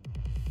 and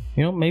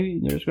maybe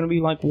there's going to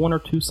be like 1 or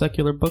 2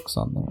 secular books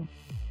on there.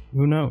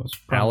 Who knows?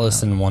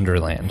 Alice in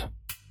Wonderland.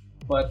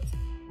 But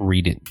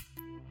read it.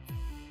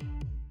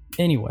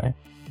 Anyway,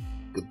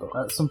 good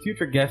book. Some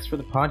future guests for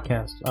the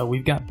podcast.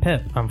 We've got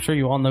Pep. I'm sure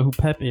you all know who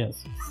Pep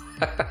is.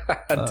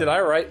 Did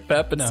I write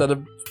Pep instead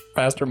of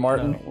Pastor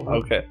Martin? No.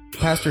 Okay.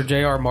 Pastor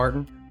J.R.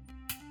 Martin,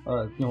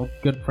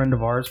 good friend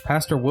of ours.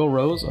 Pastor Will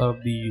Rose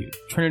of the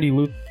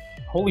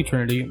Holy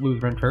Trinity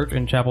Lutheran Church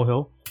in Chapel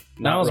Hill.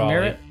 Niles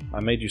Merritt.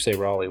 I made you say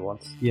Raleigh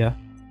once. Yeah.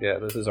 Yeah,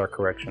 this is our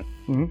correction.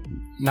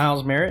 Mm-hmm.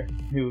 Niles Merritt,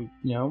 who,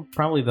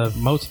 probably the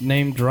most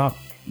name-dropped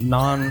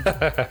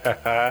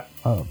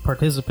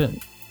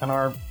non-participant in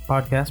our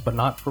podcast, but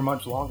not for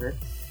much longer.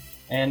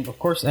 And, of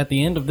course, at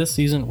the end of this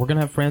season, we're going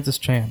to have Francis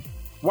Chan.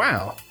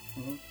 Wow.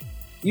 Mm-hmm.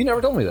 You never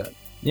told me that.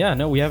 Yeah,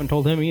 no, we haven't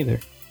told him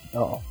either.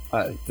 Oh.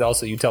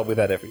 Also, you tell me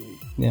that every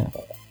week. Yeah.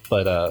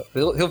 But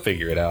he'll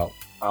figure it out.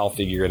 I'll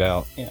figure it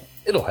out. Yeah.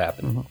 It'll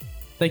happen. Mm-hmm.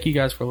 Thank you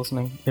guys for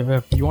listening.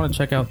 If you want to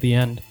check out the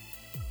end,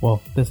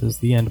 well, this is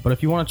the end, but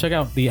if you want to check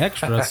out the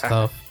extra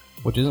stuff,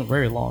 which isn't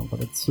very long, but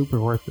it's super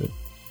worth it,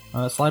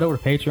 slide over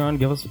to Patreon.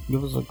 Give us a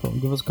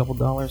couple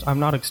dollars. I'm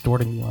not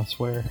extorting you, I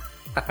swear.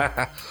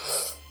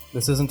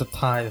 This isn't a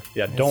tithe.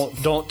 Yeah,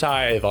 don't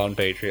tithe on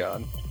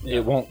Patreon. Yeah.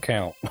 It won't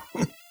count.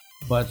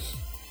 But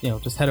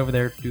just head over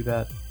there, do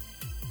that.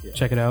 Yeah.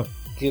 Check it out.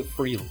 Give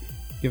freely.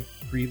 Give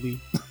freely,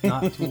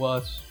 not to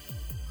us,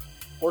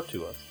 or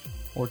to us,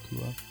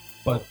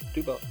 but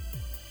do both.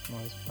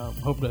 Anyways,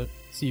 hope to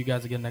see you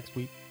guys again next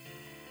week.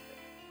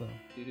 So.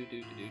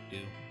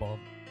 Bob.